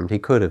confirmed he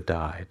could have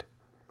died.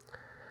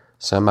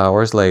 Some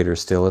hours later,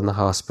 still in the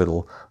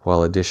hospital,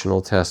 while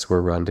additional tests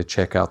were run to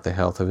check out the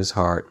health of his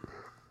heart,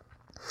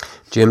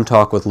 Jim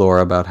talked with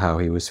Laura about how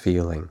he was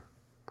feeling.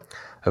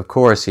 Of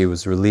course, he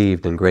was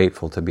relieved and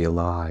grateful to be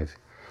alive.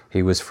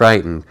 He was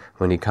frightened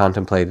when he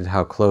contemplated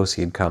how close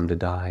he had come to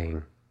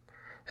dying.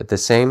 At the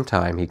same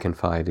time, he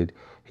confided,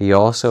 he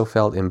also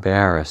felt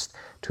embarrassed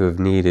to have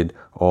needed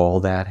all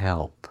that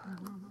help.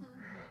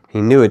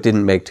 He knew it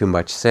didn't make too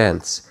much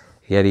sense,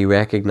 yet he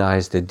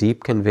recognized a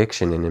deep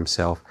conviction in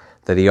himself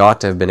that he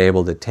ought to have been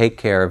able to take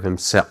care of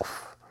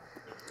himself.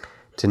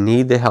 To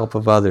need the help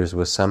of others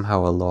was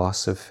somehow a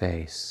loss of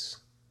face.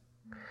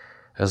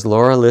 As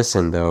Laura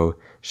listened, though,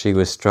 she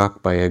was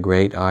struck by a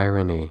great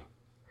irony.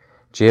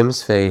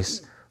 Jim's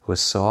face was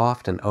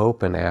soft and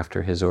open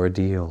after his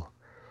ordeal.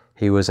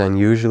 He was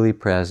unusually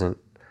present,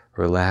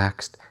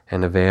 relaxed,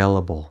 and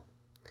available.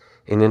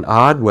 In an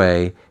odd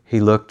way, he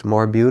looked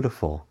more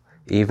beautiful,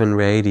 even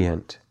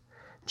radiant.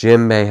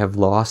 Jim may have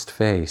lost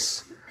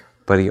face,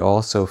 but he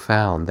also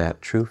found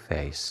that true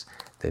face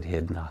that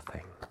hid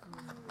nothing.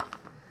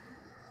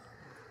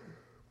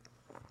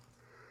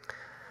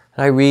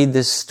 I read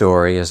this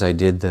story as I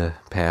did the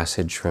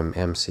passage from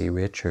M.C.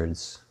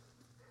 Richards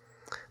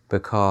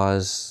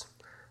because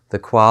the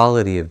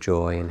quality of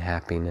joy and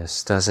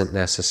happiness doesn't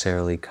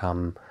necessarily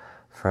come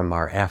from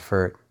our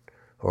effort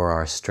or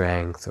our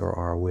strength or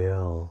our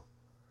will.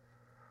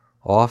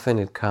 Often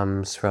it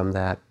comes from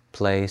that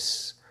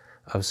place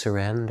of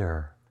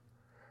surrender,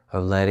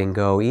 of letting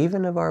go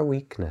even of our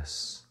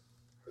weakness,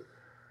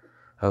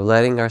 of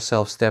letting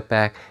ourselves step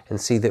back and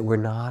see that we're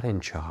not in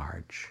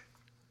charge.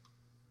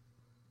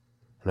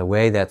 In a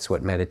way, that's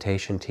what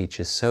meditation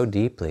teaches so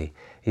deeply.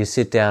 You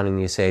sit down and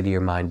you say to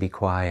your mind, be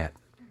quiet.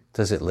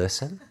 Does it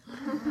listen?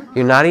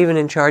 You're not even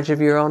in charge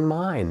of your own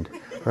mind,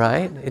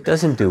 right? It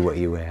doesn't do what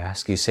you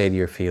ask. You say to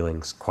your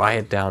feelings,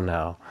 quiet down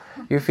now.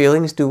 Your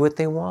feelings do what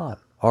they want.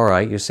 All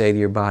right, you say to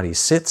your body,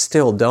 sit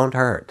still, don't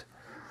hurt.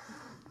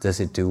 Does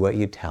it do what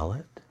you tell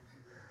it?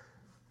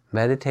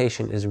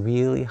 Meditation is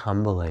really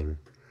humbling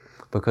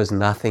because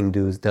nothing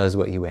does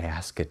what you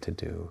ask it to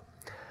do.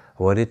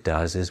 What it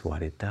does is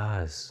what it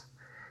does.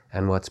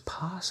 And what's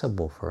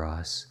possible for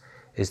us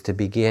is to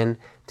begin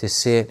to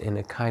sit in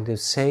a kind of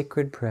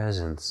sacred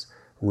presence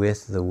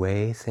with the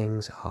way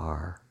things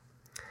are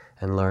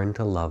and learn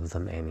to love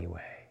them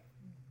anyway.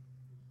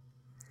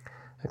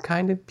 A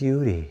kind of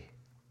beauty.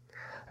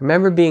 I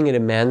remember being at a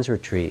men's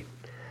retreat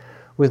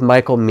with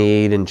Michael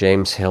Meade and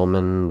James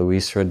Hillman,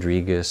 Luis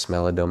Rodriguez,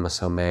 Melodoma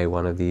Somé,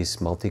 one of these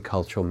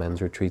multicultural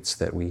men's retreats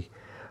that we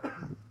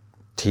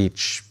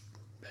teach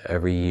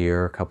every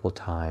year a couple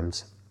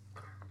times.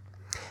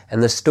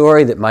 And the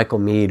story that Michael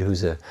Meade,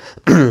 who's a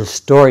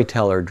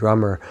storyteller,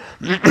 drummer,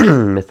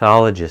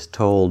 mythologist,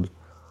 told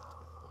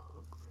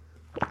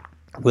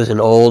was an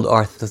old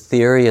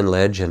Arthurian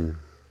legend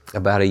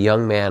about a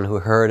young man who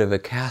heard of a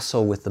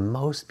castle with the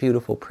most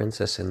beautiful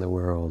princess in the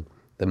world,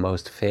 the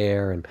most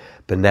fair and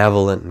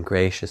benevolent and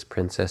gracious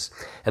princess,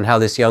 and how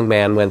this young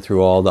man went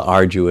through all the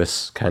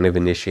arduous kind of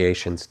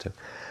initiations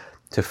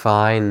to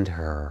find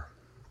her.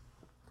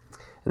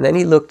 And then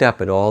he looked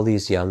up at all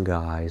these young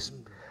guys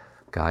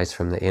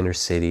from the inner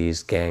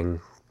cities,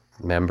 gang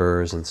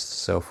members and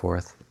so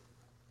forth.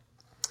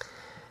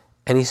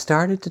 And he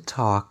started to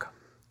talk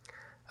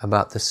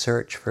about the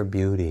search for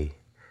beauty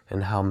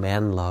and how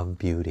men love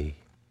beauty.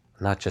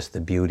 Not just the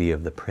beauty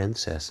of the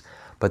princess,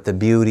 but the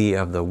beauty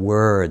of the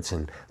words.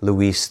 And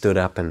Louis stood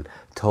up and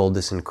told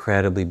this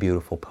incredibly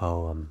beautiful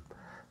poem,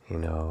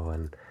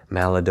 and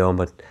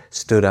Malidoma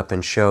stood up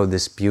and showed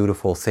this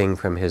beautiful thing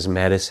from his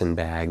medicine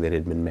bag that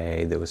had been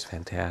made that was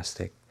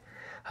fantastic.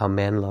 How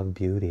men love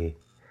beauty.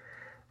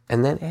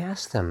 And then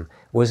asked them,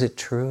 was it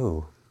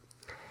true?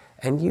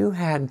 And you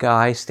had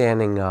guys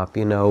standing up,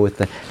 with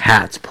the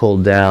hats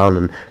pulled down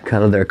and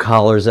kind of their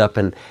collars up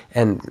and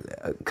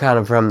kind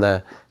of from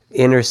the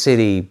inner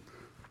city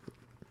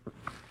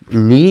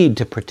need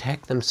to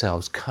protect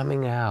themselves,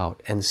 coming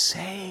out and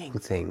saying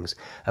things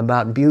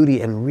about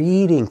beauty and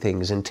reading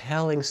things and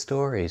telling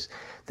stories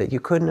that you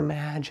couldn't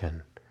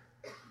imagine.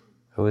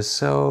 It was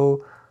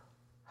so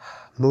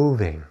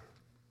moving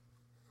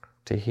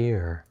to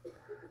hear.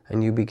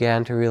 And you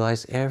began to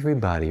realize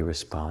everybody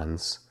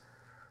responds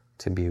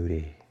to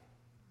beauty.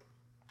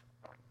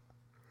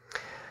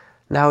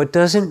 Now, it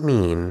doesn't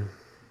mean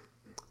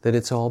that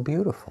it's all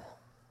beautiful.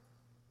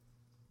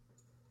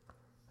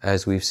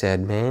 As we've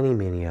said many,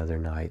 many other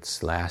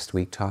nights, last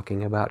week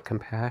talking about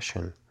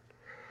compassion,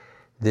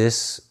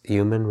 this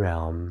human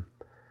realm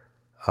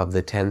of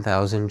the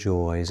 10,000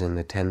 joys and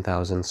the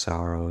 10,000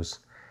 sorrows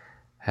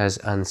has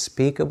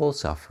unspeakable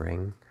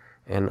suffering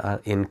and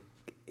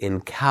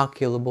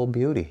incalculable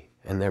beauty,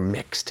 and they're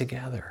mixed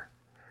together.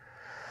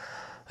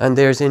 And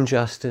there's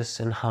injustice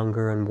and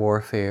hunger and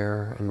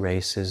warfare and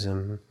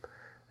racism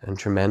and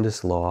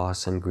tremendous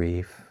loss and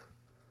grief.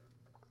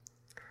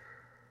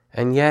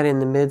 And yet in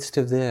the midst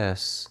of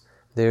this,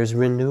 there's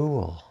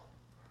renewal.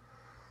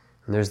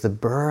 And there's the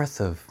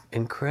birth of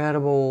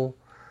incredible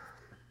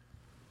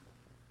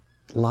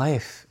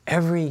life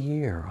every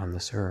year on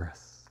this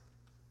earth.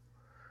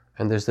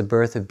 And there's the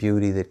birth of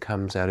beauty that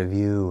comes out of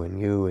you and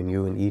you and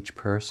you and each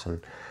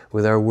person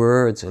with our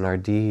words and our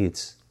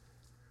deeds,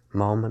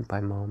 moment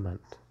by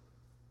moment.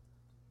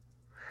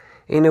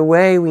 In a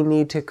way, we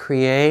need to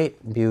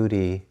create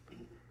beauty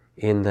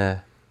in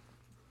the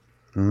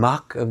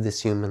muck of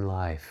this human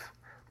life.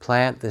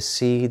 Plant the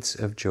seeds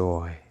of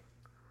joy.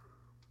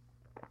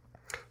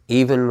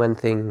 Even when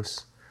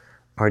things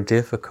are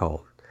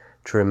difficult,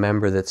 to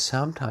remember that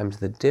sometimes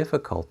the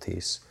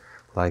difficulties,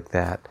 like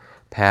that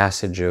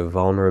passage of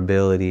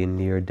vulnerability and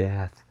near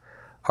death,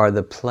 are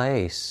the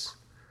place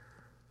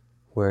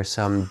where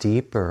some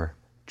deeper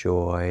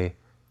joy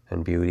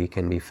and beauty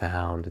can be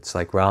found. It's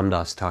like Ram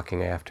Dass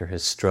talking after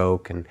his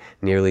stroke and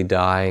nearly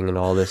dying and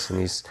all this, and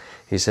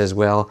he says,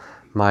 well,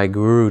 my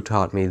guru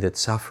taught me that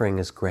suffering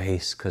is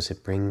grace because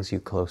it brings you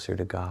closer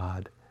to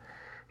God.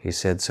 He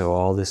said, so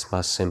all this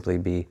must simply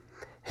be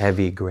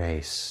heavy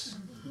grace.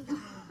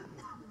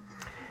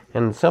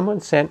 And someone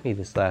sent me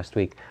this last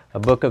week, a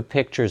book of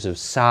pictures of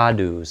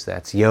sadhus,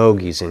 that's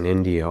yogis in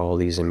India, all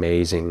these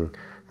amazing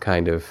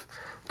kind of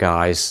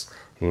guys,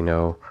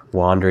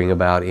 wandering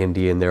about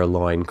India in their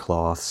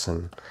loincloths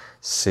and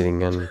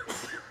sitting in,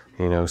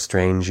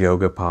 strange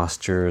yoga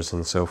postures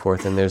and so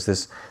forth. And there's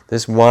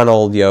this one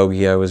old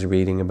yogi I was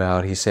reading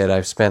about. He said,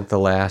 I've spent the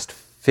last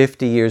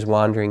 50 years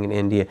wandering in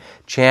India,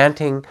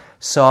 chanting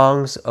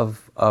songs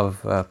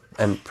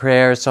and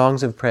prayers,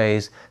 songs of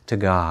praise to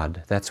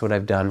God. That's what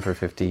I've done for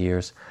 50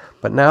 years.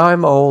 But now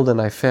I'm old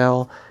and I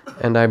fell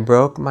and I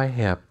broke my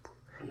hip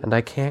and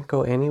I can't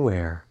go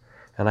anywhere.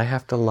 And I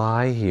have to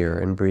lie here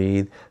and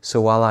breathe.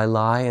 So while I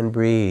lie and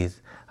breathe,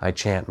 I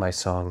chant my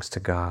songs to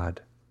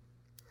God.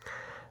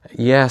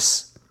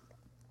 Yes,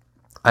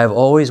 I've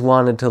always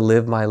wanted to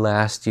live my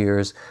last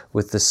years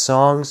with the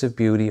songs of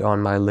beauty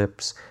on my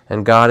lips,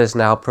 and God has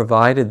now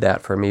provided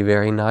that for me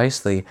very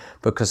nicely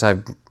because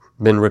I've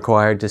been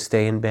required to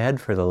stay in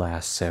bed for the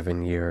last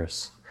 7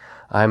 years.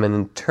 I'm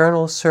an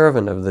eternal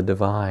servant of the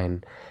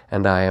divine,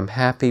 and I am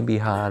happy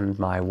beyond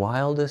my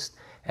wildest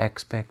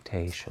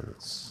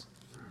expectations.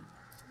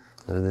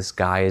 So this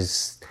guy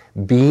is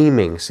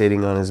beaming,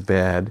 sitting on his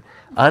bed,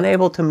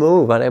 unable to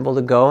move, unable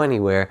to go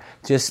anywhere,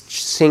 just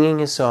singing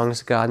his songs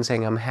to God and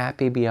saying, I'm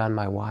happy beyond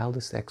my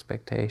wildest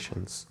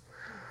expectations.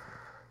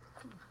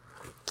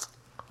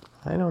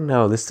 I don't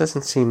know, this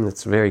doesn't seem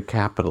that's very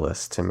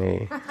capitalist to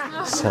me.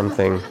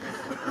 Something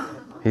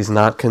he's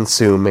not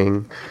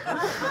consuming.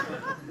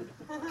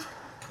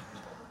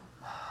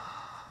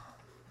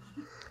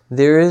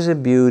 There is a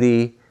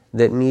beauty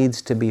that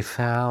needs to be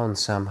found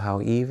somehow,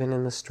 even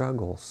in the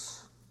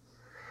struggles,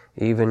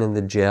 even in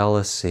the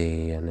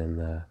jealousy and in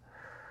the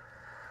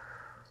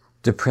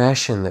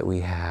depression that we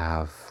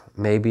have.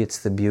 Maybe it's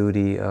the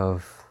beauty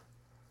of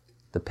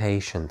the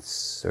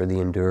patience or the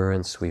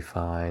endurance we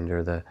find,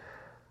 or the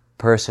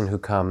person who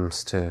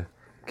comes to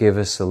give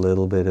us a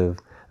little bit of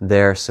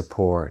their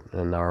support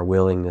and our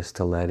willingness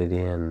to let it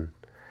in,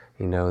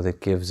 that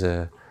gives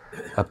a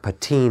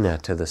patina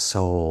to the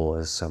soul,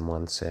 as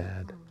someone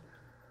said.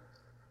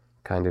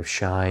 Kind of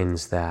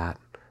shines that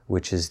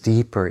which is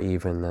deeper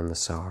even than the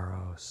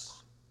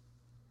sorrows.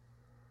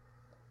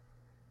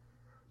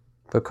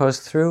 Because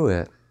through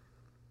it,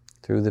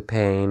 through the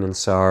pain and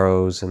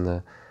sorrows and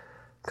the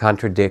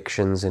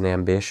contradictions and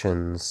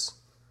ambitions,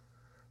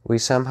 we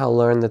somehow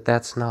learn that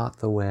that's not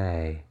the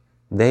way.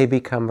 they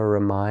become a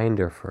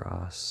reminder for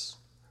us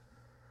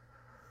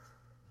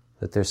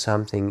that there's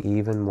something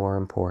even more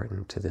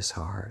important to this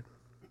heart.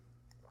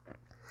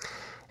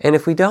 And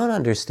if we don't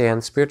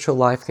understand, spiritual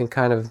life can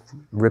kind of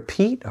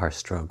repeat our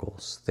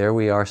struggles. There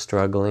we are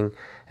struggling,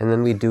 and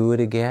then we do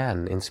it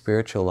again in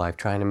spiritual life,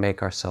 trying to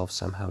make ourselves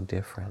somehow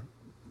different.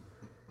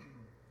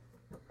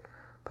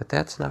 But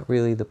that's not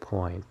really the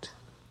point.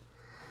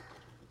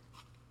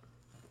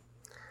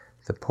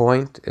 The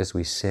point as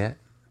we sit,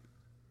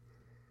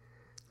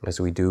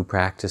 as we do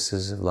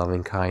practices of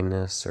loving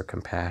kindness or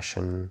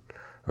compassion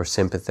or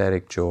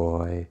sympathetic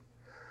joy,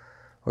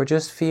 or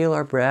just feel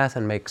our breath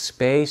and make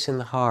space in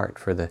the heart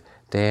for the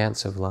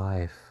dance of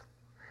life,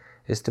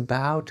 is to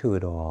bow to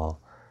it all,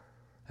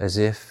 as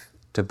if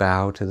to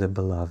bow to the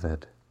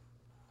beloved.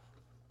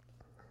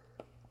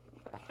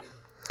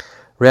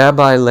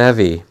 Rabbi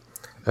Levi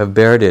of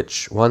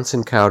Berditch once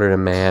encountered a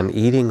man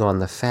eating on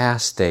the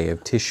fast day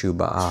of Tishu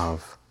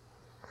B'Av.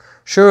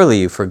 "Surely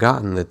you've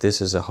forgotten that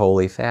this is a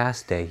holy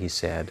fast day," he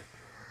said.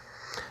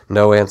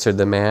 "No," answered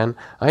the man,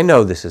 "I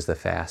know this is the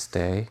fast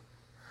day."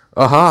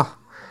 "Aha!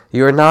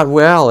 You are not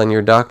well, and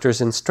your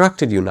doctors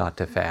instructed you not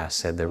to fast,"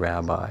 said the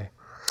rabbi.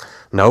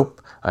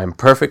 "Nope, I am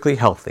perfectly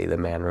healthy," the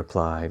man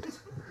replied.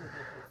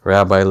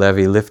 Rabbi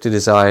Levi lifted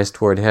his eyes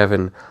toward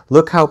heaven.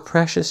 "Look how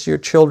precious your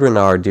children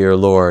are, dear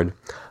Lord.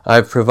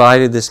 I've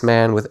provided this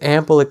man with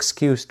ample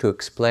excuse to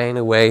explain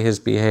away his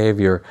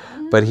behavior,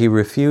 but he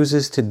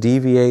refuses to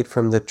deviate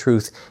from the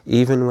truth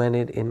even when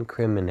it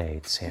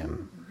incriminates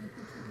him."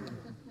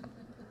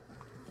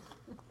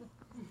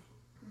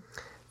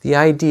 The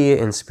idea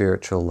in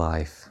spiritual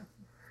life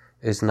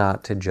is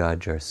not to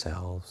judge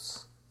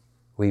ourselves.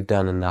 We've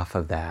done enough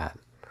of that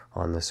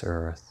on this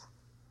earth.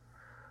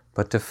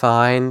 But to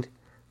find,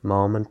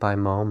 moment by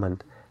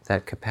moment,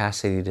 that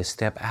capacity to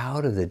step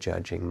out of the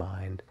judging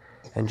mind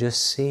and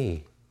just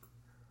see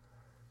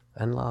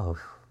and love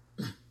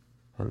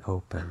and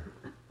open.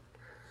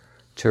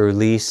 To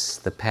release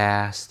the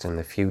past and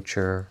the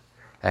future,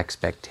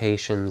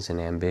 expectations and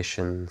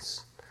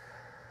ambitions,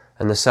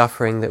 and the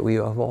suffering that we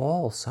have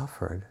all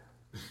suffered.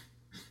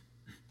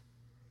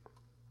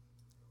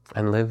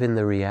 And live in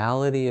the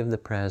reality of the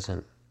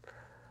present,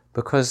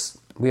 because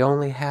we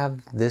only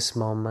have this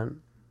moment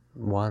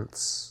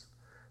once.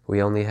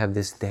 We only have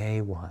this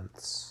day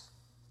once.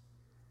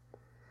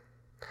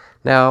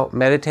 Now,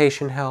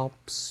 meditation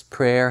helps,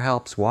 prayer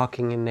helps,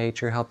 walking in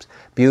nature helps,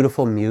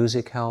 beautiful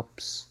music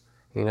helps.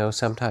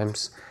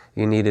 Sometimes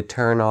you need to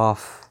turn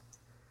off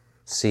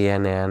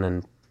CNN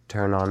and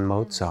turn on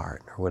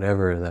Mozart or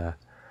whatever the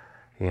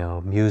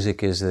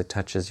music is that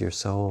touches your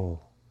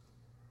soul.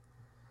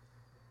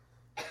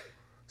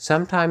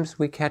 Sometimes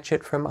we catch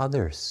it from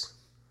others.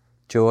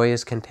 Joy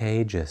is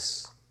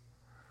contagious.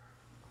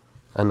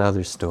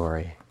 Another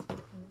story.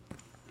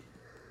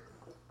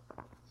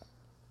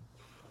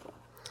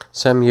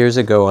 Some years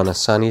ago, on a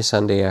sunny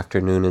Sunday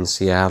afternoon in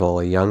Seattle,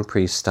 a young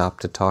priest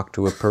stopped to talk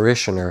to a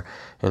parishioner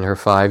and her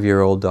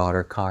 5-year-old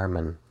daughter,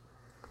 Carmen.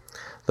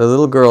 The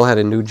little girl had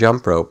a new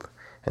jump rope,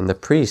 and the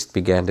priest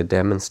began to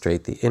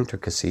demonstrate the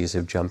intricacies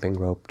of jumping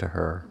rope to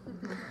her.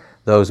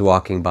 Those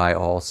walking by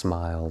all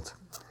smiled.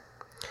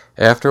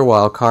 After a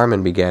while,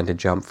 Carmen began to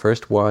jump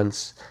first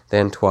once,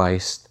 then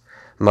twice.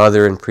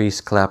 Mother and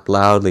priest clapped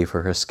loudly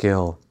for her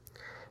skill.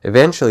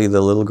 Eventually,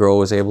 the little girl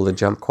was able to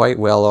jump quite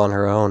well on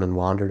her own and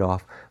wandered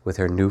off with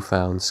her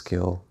newfound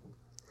skill.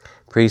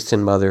 Priest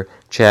and mother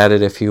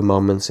chatted a few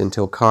moments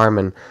until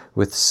Carmen,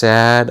 with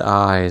sad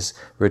eyes,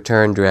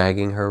 returned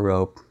dragging her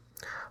rope.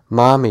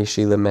 "Mommy,"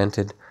 she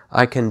lamented,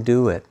 "I can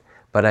do it,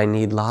 but I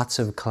need lots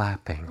of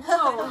clapping."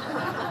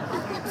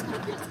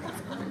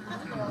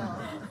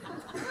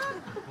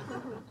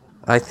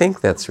 I think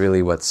that's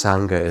really what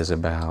Sangha is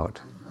about.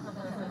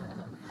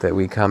 That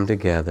we come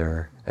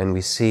together and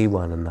we see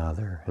one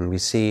another, and we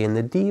see in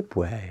the deep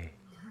way.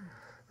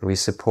 We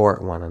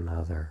support one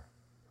another.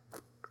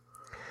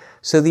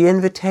 So the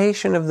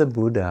invitation of the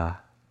Buddha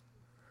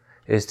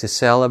is to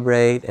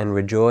celebrate and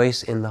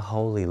rejoice in the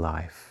holy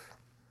life,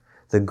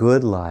 the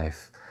good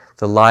life,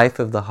 the life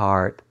of the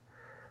heart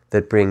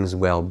that brings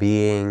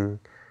well-being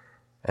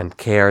and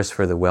cares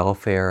for the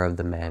welfare of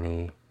the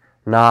many,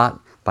 not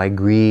by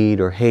greed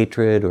or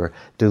hatred or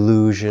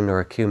delusion or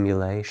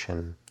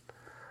accumulation,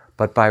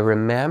 but by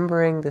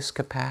remembering this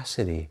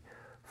capacity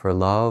for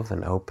love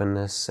and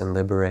openness and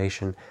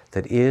liberation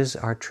that is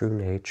our true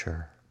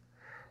nature.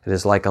 It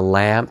is like a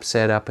lamp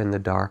set up in the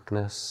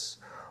darkness,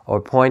 or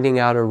pointing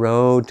out a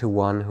road to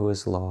one who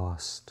is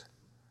lost.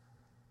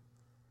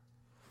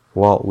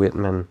 Walt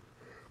Whitman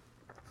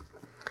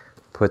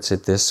puts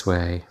it this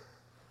way.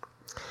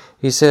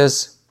 He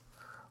says,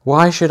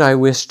 "Why should I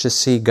wish to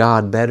see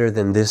God better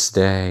than this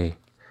day?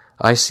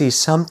 I see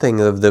something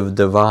of the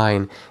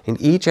divine in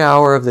each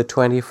hour of the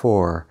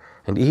 24,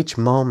 and each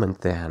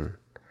moment then,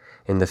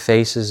 in the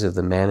faces of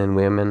the men and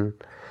women,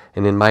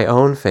 and in my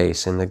own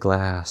face in the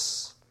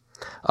glass.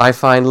 I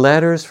find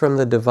letters from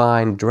the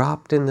divine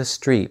dropped in the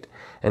street,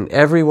 and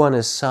everyone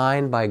is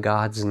signed by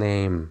God's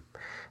name.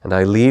 and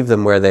I leave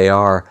them where they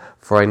are,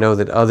 for I know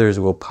that others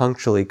will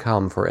punctually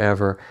come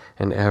forever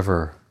and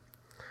ever.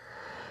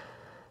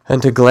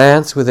 And to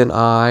glance with an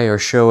eye or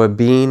show a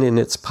bean in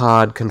its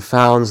pod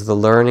confounds the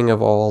learning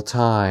of all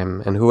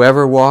time, and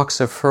whoever walks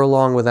a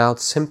furlong without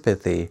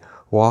sympathy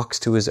walks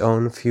to his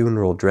own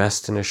funeral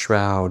dressed in a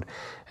shroud,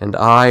 and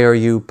I or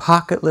you,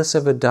 pocketless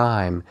of a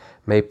dime,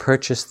 may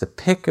purchase the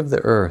pick of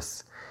the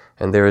earth,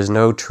 and there is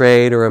no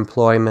trade or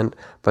employment,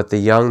 but the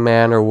young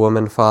man or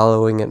woman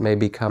following it may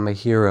become a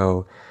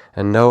hero,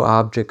 and no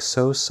object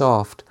so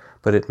soft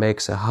but it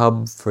makes a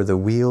hub for the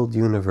wheeled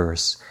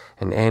universe,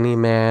 and any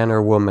man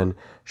or woman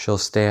shall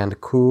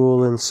stand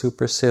cool and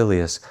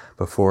supercilious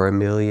before a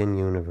million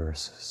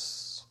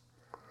universes.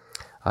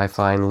 I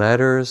find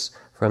letters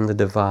from the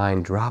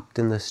divine dropped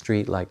in the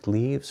street like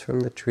leaves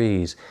from the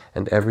trees,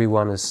 and every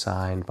one is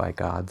signed by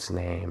God's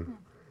name.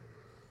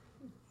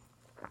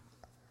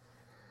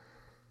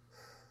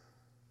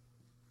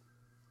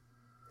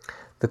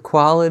 The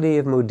quality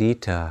of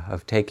mudita,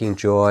 of taking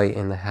joy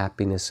in the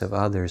happiness of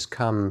others,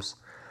 comes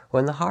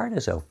when the heart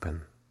is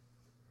open,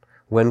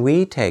 when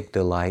we take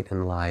delight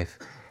in life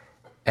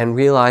and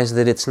realize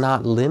that it's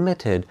not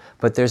limited,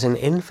 but there's an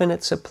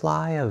infinite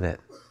supply of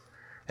it.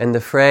 And the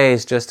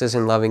phrase, just as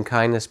in loving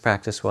kindness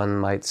practice, one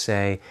might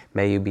say,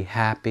 may you be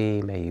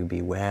happy, may you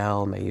be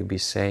well, may you be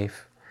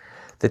safe.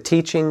 The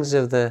teachings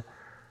of the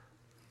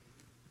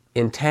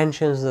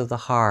intentions of the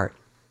heart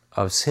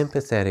of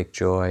sympathetic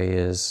joy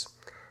is,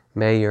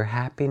 may your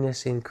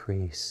happiness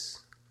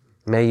increase.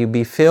 May you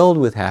be filled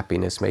with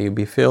happiness. May you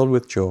be filled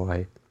with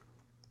joy.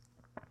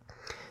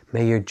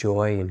 May your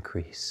joy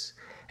increase.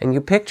 And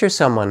you picture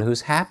someone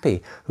who's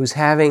happy, who's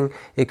having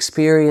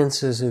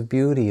experiences of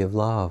beauty, of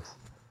love.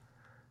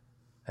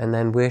 And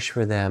then wish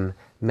for them,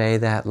 may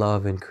that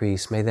love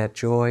increase. May that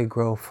joy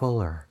grow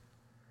fuller.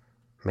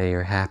 May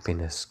your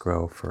happiness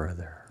grow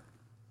further.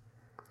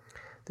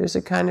 There's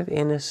a kind of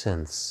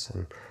innocence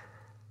and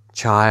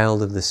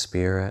child of the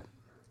spirit.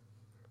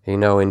 You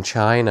know, in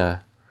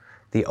China,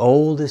 the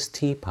oldest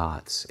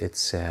teapots, it's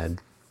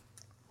said,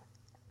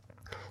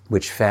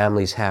 which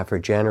families have for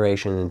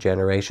generations and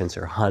generations,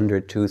 are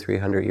 100, 200,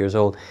 300 years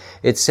old.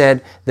 It's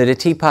said that a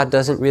teapot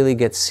doesn't really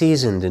get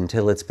seasoned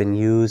until it's been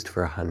used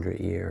for 100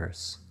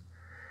 years.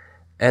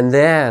 And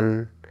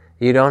then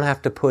you don't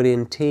have to put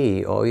in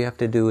tea. All you have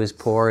to do is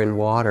pour in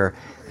water,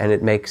 and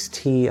it makes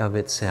tea of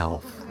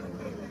itself.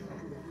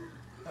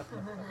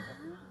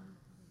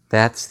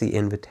 That's the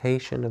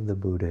invitation of the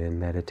Buddha in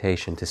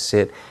meditation, to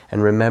sit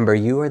and remember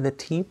you are the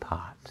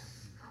teapot.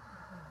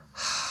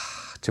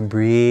 To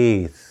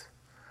breathe.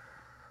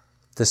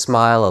 To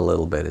smile a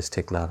little bit, as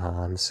Thich Nhat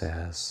Hanh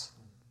says.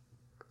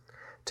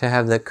 To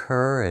have the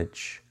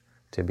courage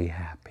to be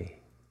happy.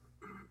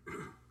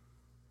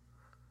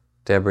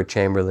 Deborah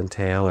Chamberlain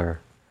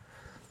Taylor,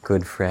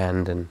 good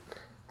friend and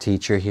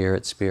teacher here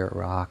at Spirit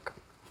Rock,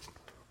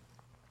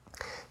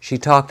 she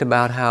talked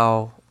about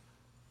how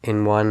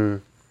in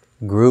one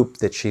group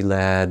that she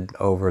led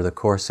over the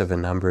course of a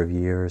number of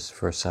years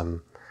for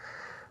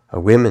a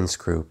women's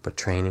group, a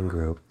training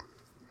group,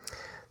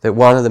 that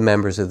one of the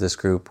members of this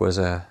group was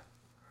a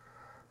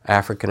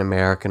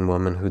African-American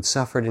woman who'd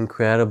suffered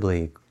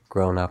incredibly,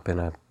 grown up in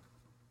an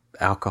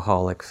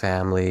alcoholic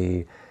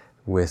family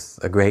with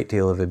a great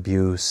deal of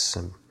abuse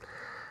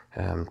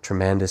and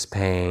tremendous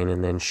pain,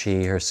 and then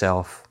she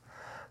herself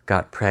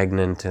got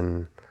pregnant,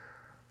 and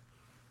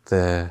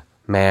the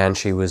man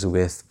she was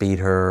with beat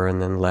her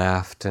and then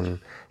left, and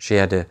she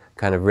had to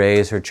kind of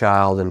raise her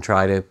child and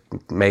try to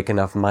make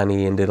enough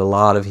money, and did a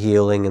lot of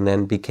healing, and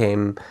then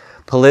became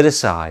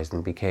politicized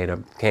and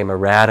became a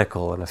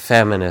radical and a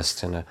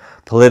feminist and a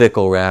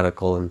political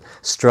radical, and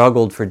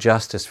struggled for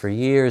justice for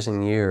years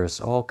and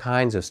years, all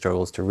kinds of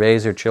struggles, to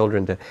raise her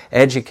children, to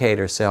educate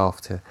herself,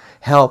 to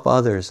help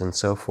others, and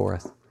so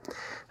forth.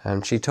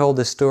 And she told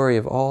the story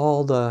of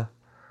all the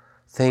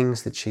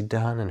things that she'd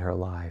done in her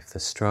life, the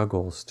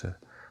struggles to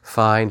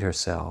find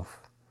herself.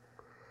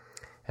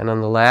 And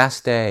on the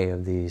last day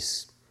of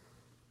these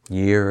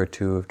year or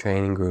two of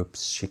training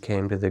groups, she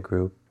came to the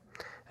group,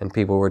 and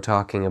people were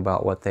talking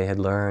about what they had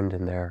learned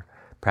in their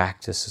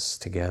practices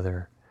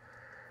together.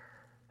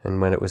 And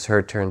when it was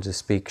her turn to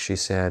speak, she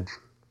said,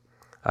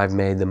 I've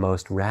made the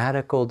most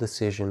radical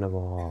decision of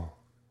all.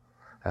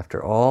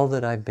 After all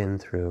that I've been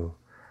through,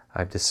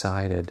 I've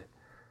decided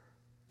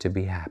to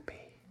be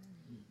happy.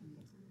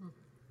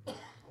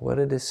 What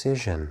a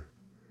decision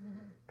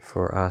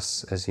for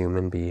us as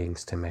human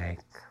beings to make.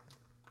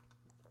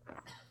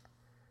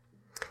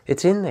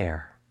 It's in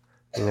there.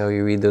 You know,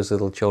 you read those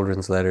little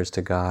children's letters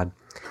to God.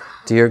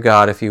 Dear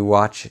God, if you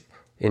watch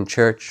in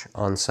church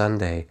on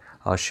Sunday,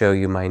 I'll show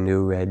you my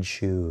new red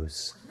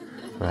shoes.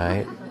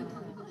 Right?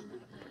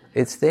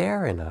 It's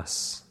there in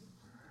us.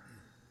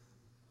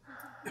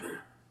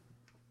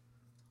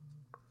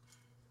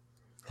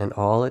 And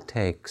all it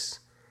takes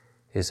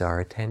is our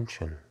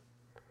attention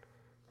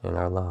and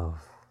our love.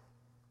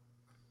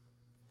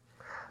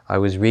 I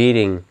was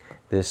reading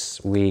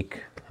this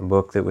week a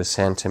book that was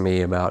sent to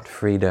me about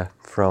Frida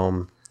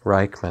Fromm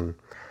Reichmann,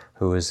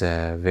 who is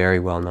a very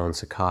well-known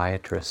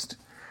psychiatrist.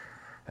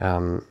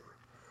 And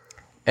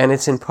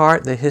it's in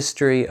part the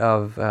history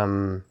of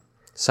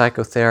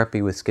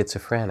psychotherapy with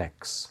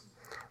schizophrenics,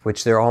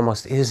 which there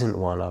almost isn't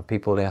one of.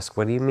 People would ask,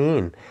 what do you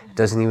mean? It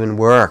doesn't even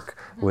work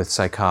with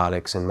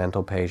psychotics and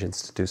mental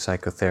patients to do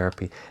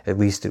psychotherapy. At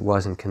least it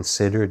wasn't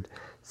considered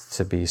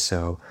to be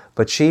so.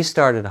 But she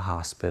started a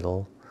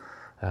hospital,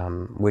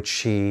 which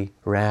she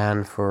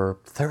ran for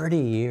 30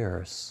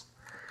 years.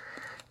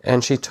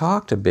 And she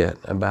talked a bit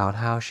about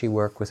how she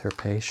worked with her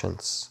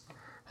patients.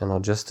 And I'll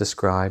just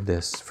describe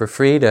this. For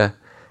Frida,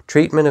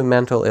 treatment of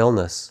mental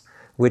illness,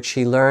 which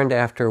she learned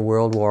after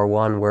World War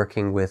I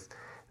working with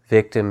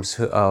victims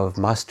of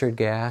mustard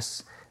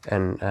gas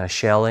and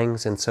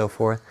shellings and so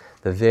forth,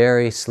 the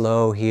very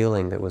slow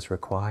healing that was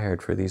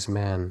required for these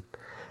men.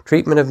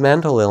 Treatment of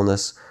mental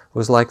illness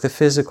was like the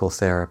physical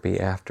therapy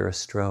after a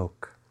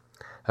stroke,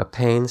 a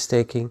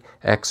painstaking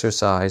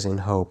exercise in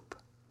hope.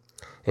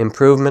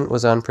 Improvement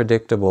was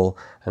unpredictable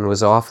and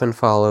was often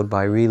followed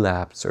by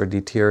relapse or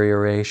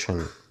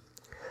deterioration.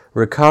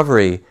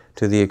 Recovery,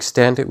 to the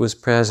extent it was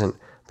present,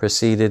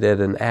 proceeded at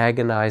an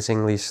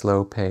agonizingly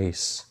slow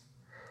pace.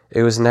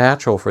 It was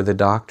natural for the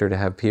doctor to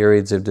have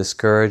periods of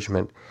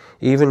discouragement,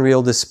 even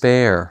real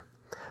despair,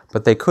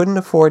 but they couldn't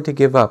afford to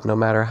give up no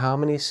matter how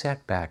many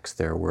setbacks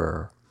there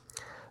were.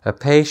 A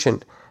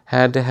patient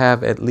had to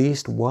have at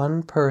least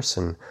one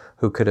person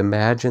who could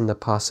imagine the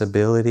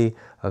possibility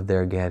of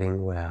their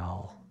getting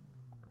well.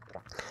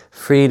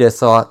 Frida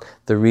thought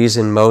the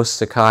reason most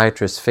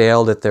psychiatrists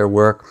failed at their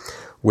work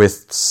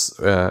with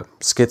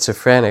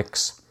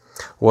schizophrenics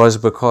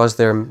wasn't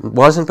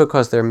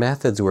because their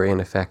methods were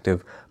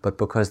ineffective, but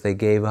because they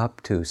gave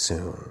up too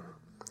soon.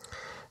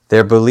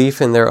 Their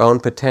belief in their own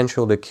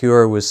potential to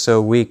cure was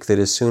so weak that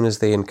as soon as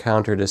they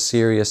encountered a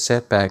serious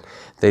setback,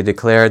 they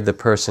declared the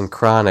person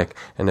chronic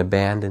and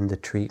abandoned the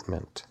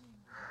treatment.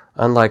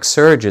 Unlike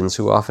surgeons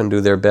who often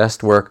do their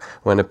best work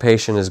when a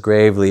patient is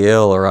gravely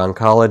ill, or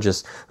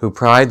oncologists who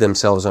pride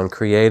themselves on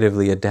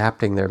creatively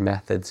adapting their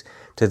methods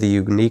to the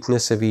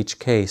uniqueness of each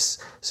case,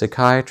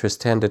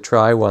 psychiatrists tend to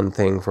try one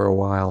thing for a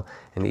while,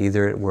 and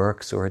either it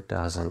works or it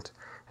doesn't,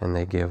 and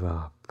they give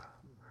up.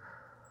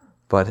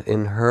 But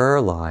in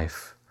her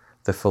life,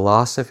 the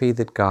philosophy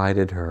that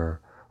guided her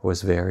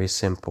was very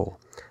simple.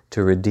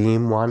 To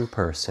redeem one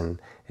person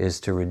is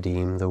to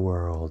redeem the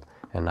world,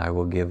 and I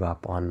will give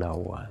up on no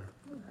one.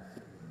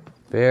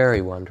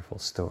 Very wonderful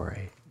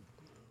story.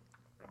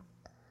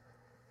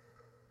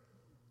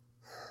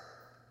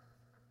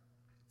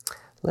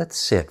 Let's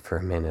sit for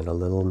a minute, a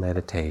little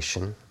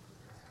meditation.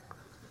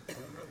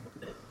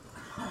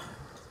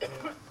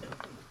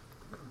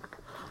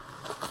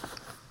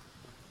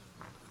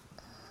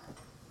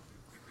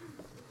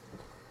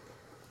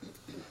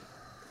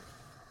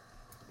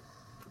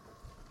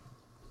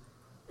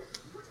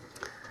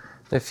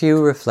 A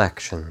few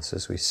reflections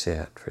as we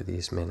sit for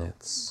these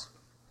minutes.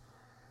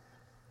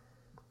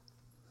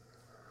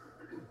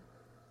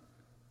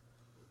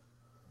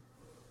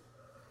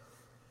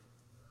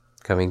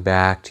 Coming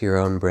back to your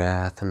own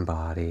breath and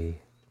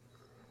body.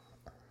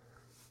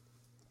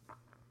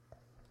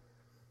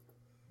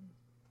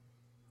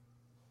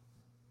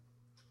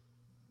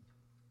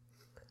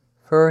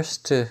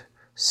 First, to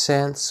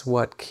sense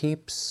what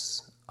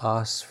keeps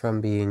us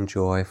from being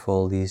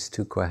joyful, these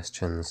two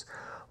questions.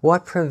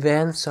 What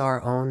prevents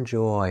our own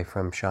joy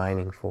from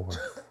shining forth?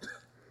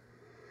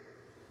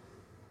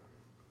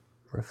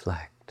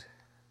 Reflect.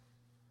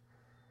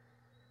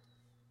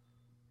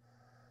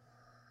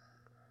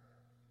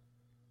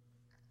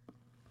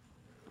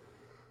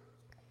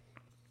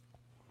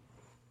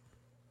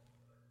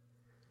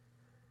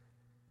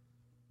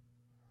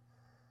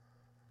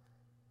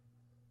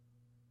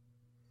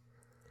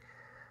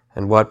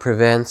 And what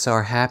prevents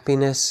our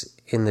happiness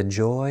in the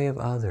joy of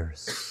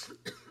others?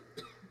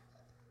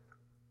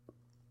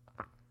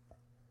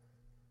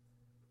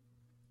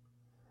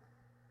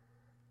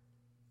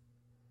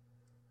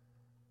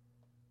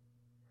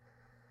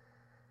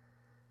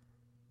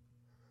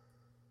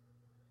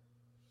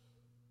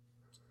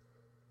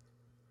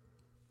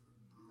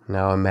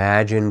 Now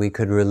imagine we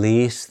could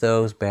release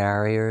those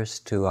barriers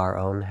to our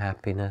own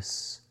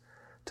happiness,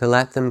 to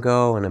let them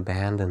go and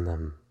abandon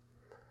them,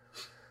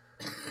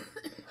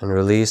 and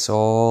release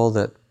all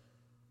that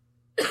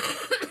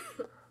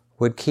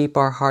would keep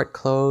our heart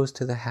closed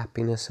to the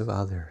happiness of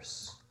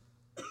others.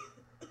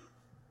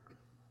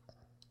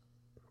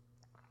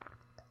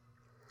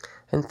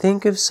 And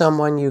think of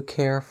someone you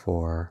care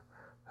for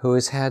who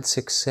has had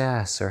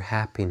success or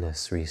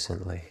happiness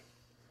recently.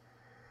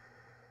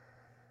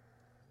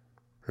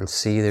 And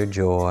see their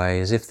joy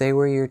as if they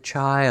were your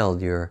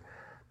child, your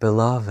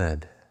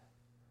beloved,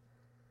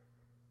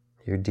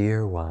 your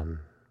dear one.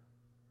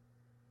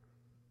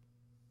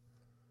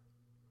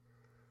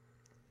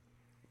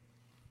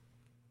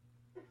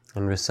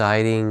 And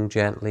reciting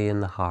gently in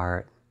the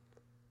heart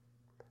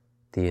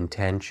the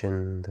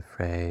intention, the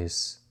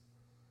phrase,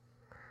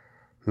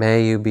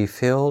 may you be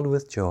filled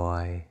with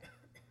joy.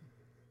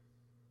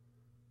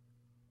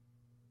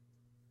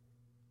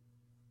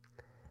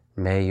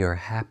 May your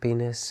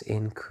happiness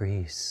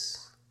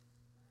increase.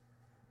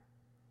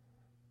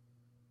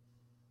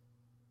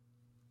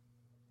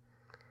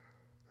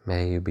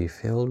 May you be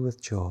filled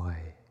with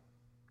joy.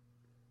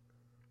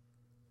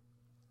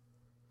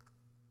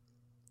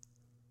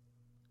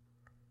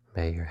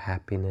 May your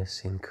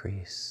happiness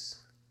increase.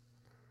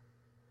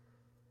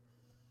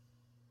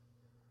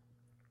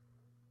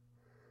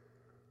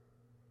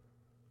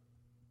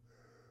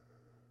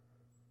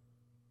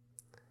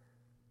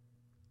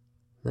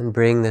 Then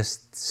bring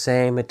this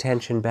same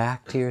attention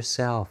back to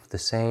yourself, the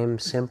same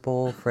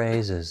simple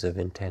phrases of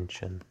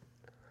intention.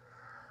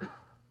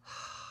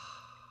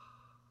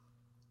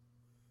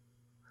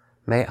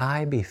 May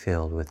I be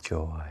filled with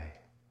joy.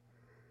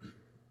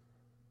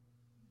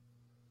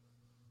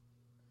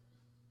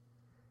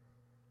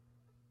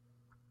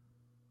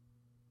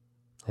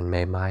 And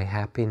may my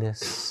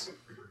happiness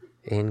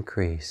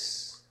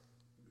increase.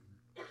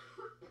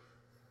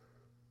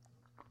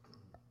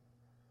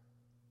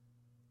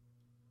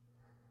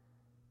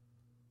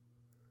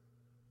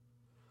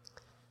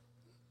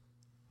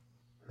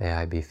 May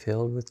I be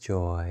filled with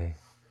joy,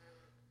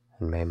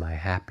 and may my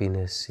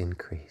happiness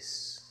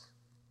increase.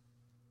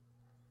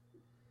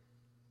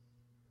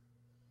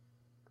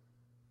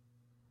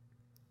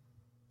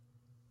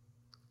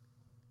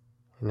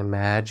 And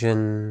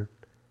imagine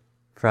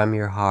from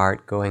your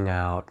heart going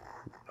out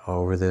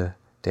over the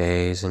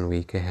days and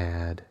week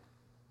ahead,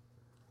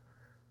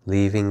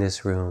 leaving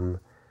this room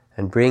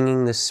and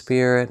bringing the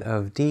spirit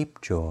of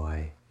deep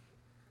joy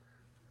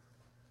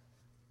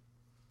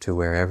to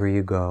wherever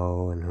you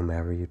go and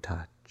whomever you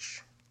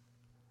touch.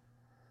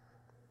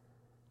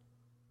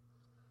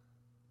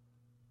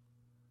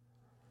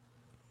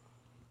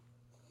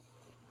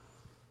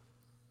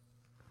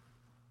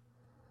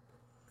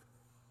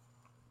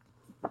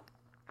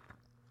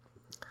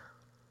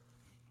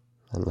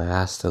 And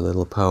last, a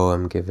little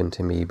poem given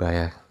to me by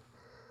a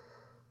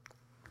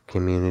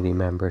community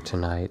member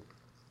tonight.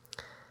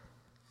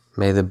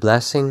 May the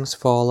blessings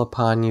fall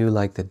upon you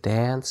like the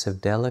dance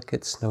of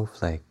delicate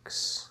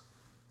snowflakes,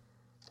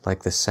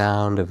 like the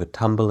sound of a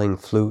tumbling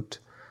flute,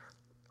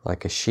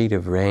 like a sheet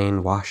of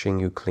rain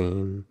washing you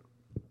clean.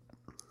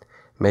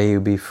 May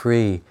you be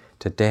free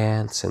to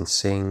dance and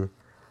sing,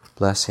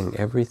 blessing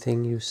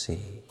everything you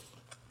see.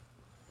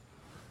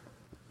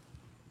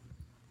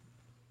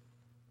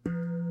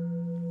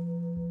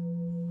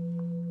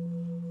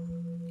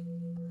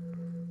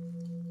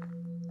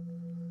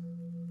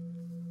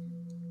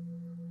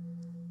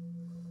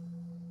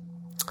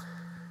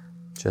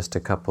 Just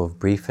a couple of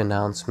brief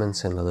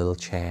announcements and a little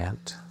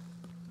chant.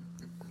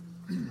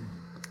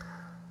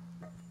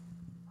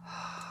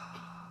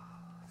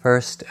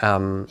 First,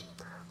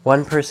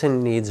 one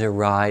person needs a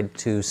ride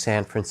to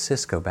San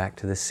Francisco, back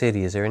to the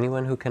city. Is there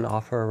anyone who can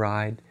offer a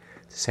ride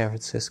to San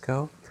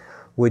Francisco?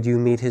 Would you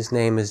meet, his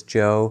name is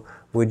Joe,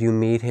 would you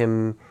meet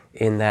him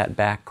in that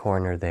back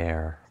corner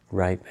there,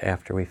 right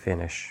after we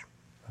finish?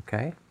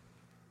 Okay?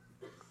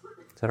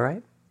 Is that all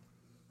right?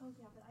 Oh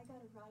yeah, but I got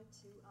a ride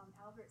to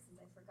Albertsons,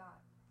 I forgot.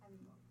 I have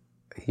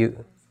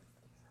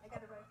to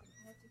get a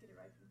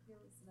ride from here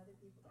with some other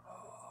people to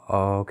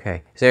Albertsons.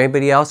 Okay. Is there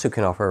anybody else who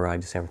can offer a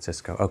ride to San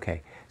Francisco?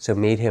 Okay. So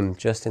meet him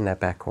just in that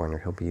back corner.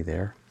 He'll be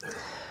there.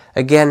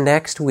 Again,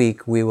 next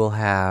week we will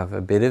have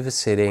a bit of a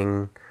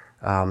sitting,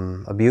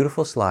 a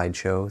beautiful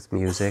slideshow with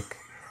music,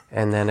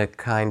 and then a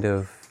kind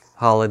of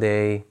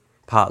holiday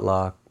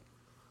potluck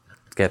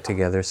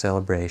get-together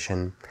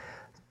celebration.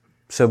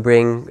 So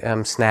bring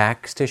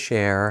snacks to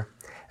share,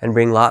 and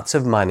bring lots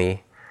of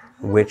money,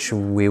 which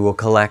we will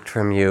collect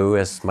from you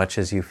as much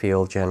as you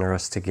feel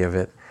generous to give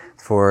it,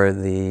 for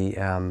the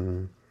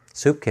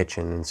soup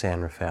kitchen in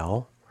San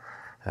Rafael,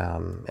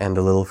 and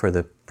a little for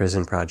the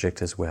prison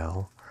project as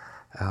well.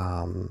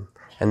 And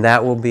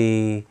that will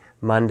be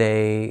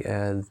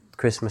Monday,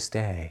 Christmas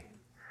Day.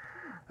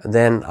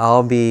 Then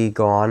I'll be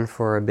gone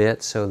for a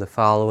bit, so the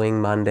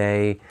following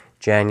Monday,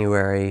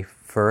 January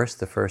 1st,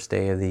 the first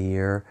day of the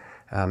year,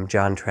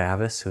 John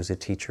Travis, who's a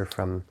teacher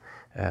from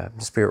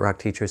Spirit Rock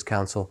Teachers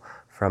Council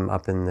from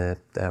up in the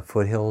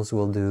foothills,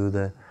 will do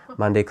the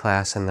Monday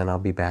class, and then I'll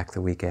be back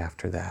the week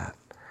after that.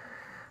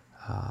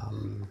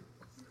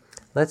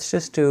 Let's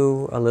just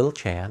do a little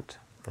chant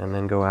and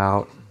then go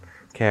out,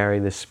 carry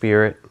the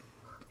spirit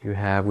you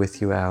have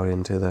with you out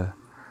into the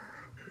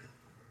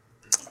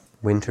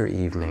winter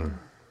evening.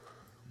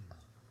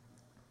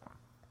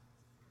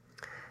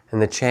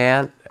 And the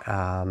chant,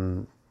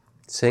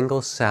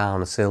 single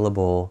sound, a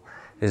syllable,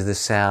 is the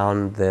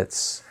sound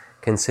that's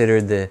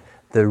considered the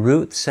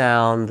root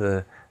sound,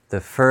 the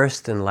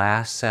first and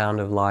last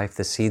sound of life,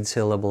 the seed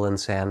syllable in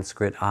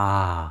Sanskrit,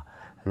 ah.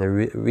 And the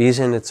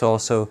reason it's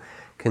also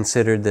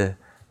considered the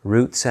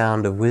root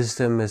sound of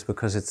wisdom is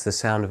because it's the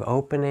sound of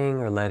opening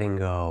or letting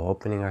go,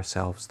 opening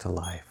ourselves to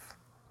life.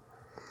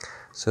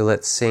 So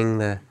let's sing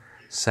the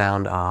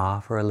sound ah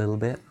for a little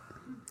bit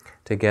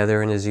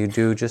together, and as you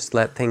do, just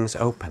let things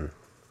open.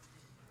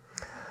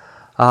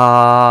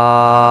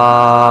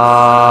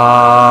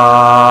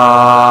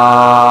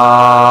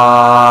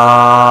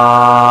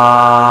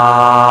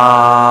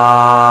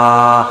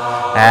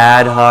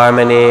 Add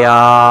harmony,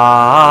 ah.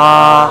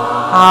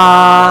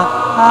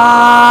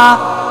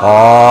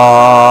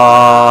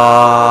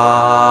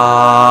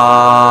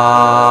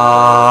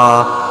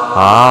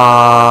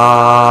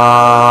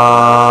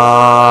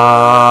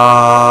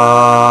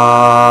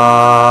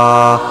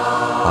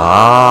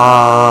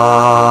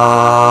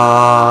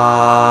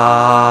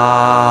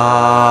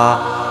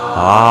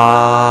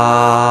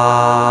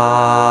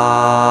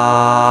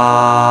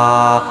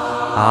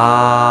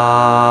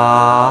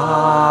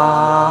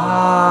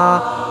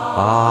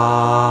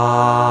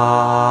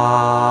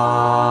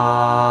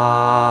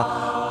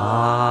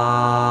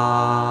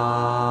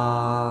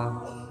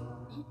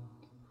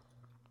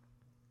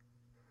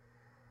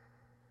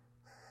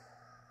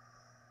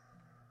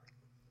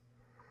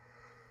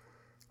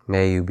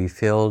 May you be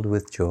filled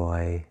with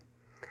joy.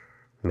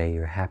 May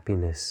your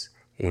happiness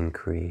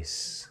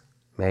increase.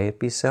 May it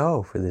be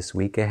so for this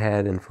week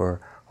ahead and for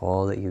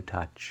all that you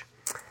touch.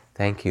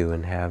 Thank you,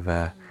 and have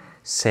a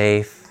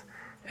safe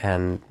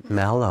and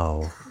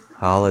mellow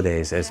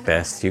holidays as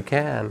best you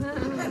can.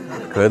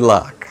 Good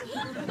luck.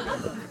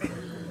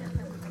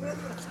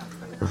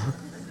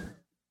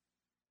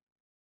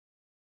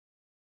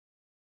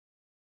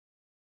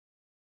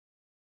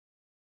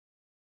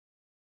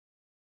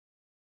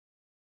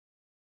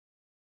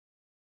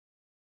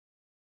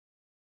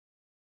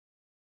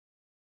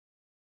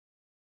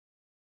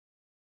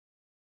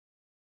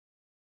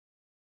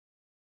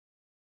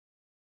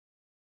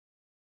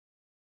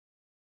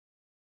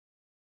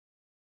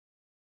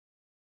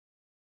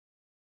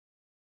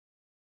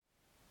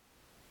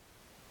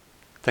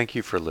 Thank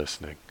you for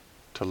listening.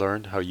 To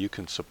learn how you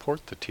can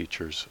support the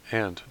teachers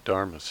and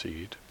Dharma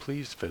Seed,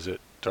 please visit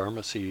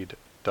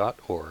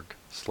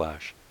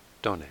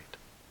dharmaseed.org/donate.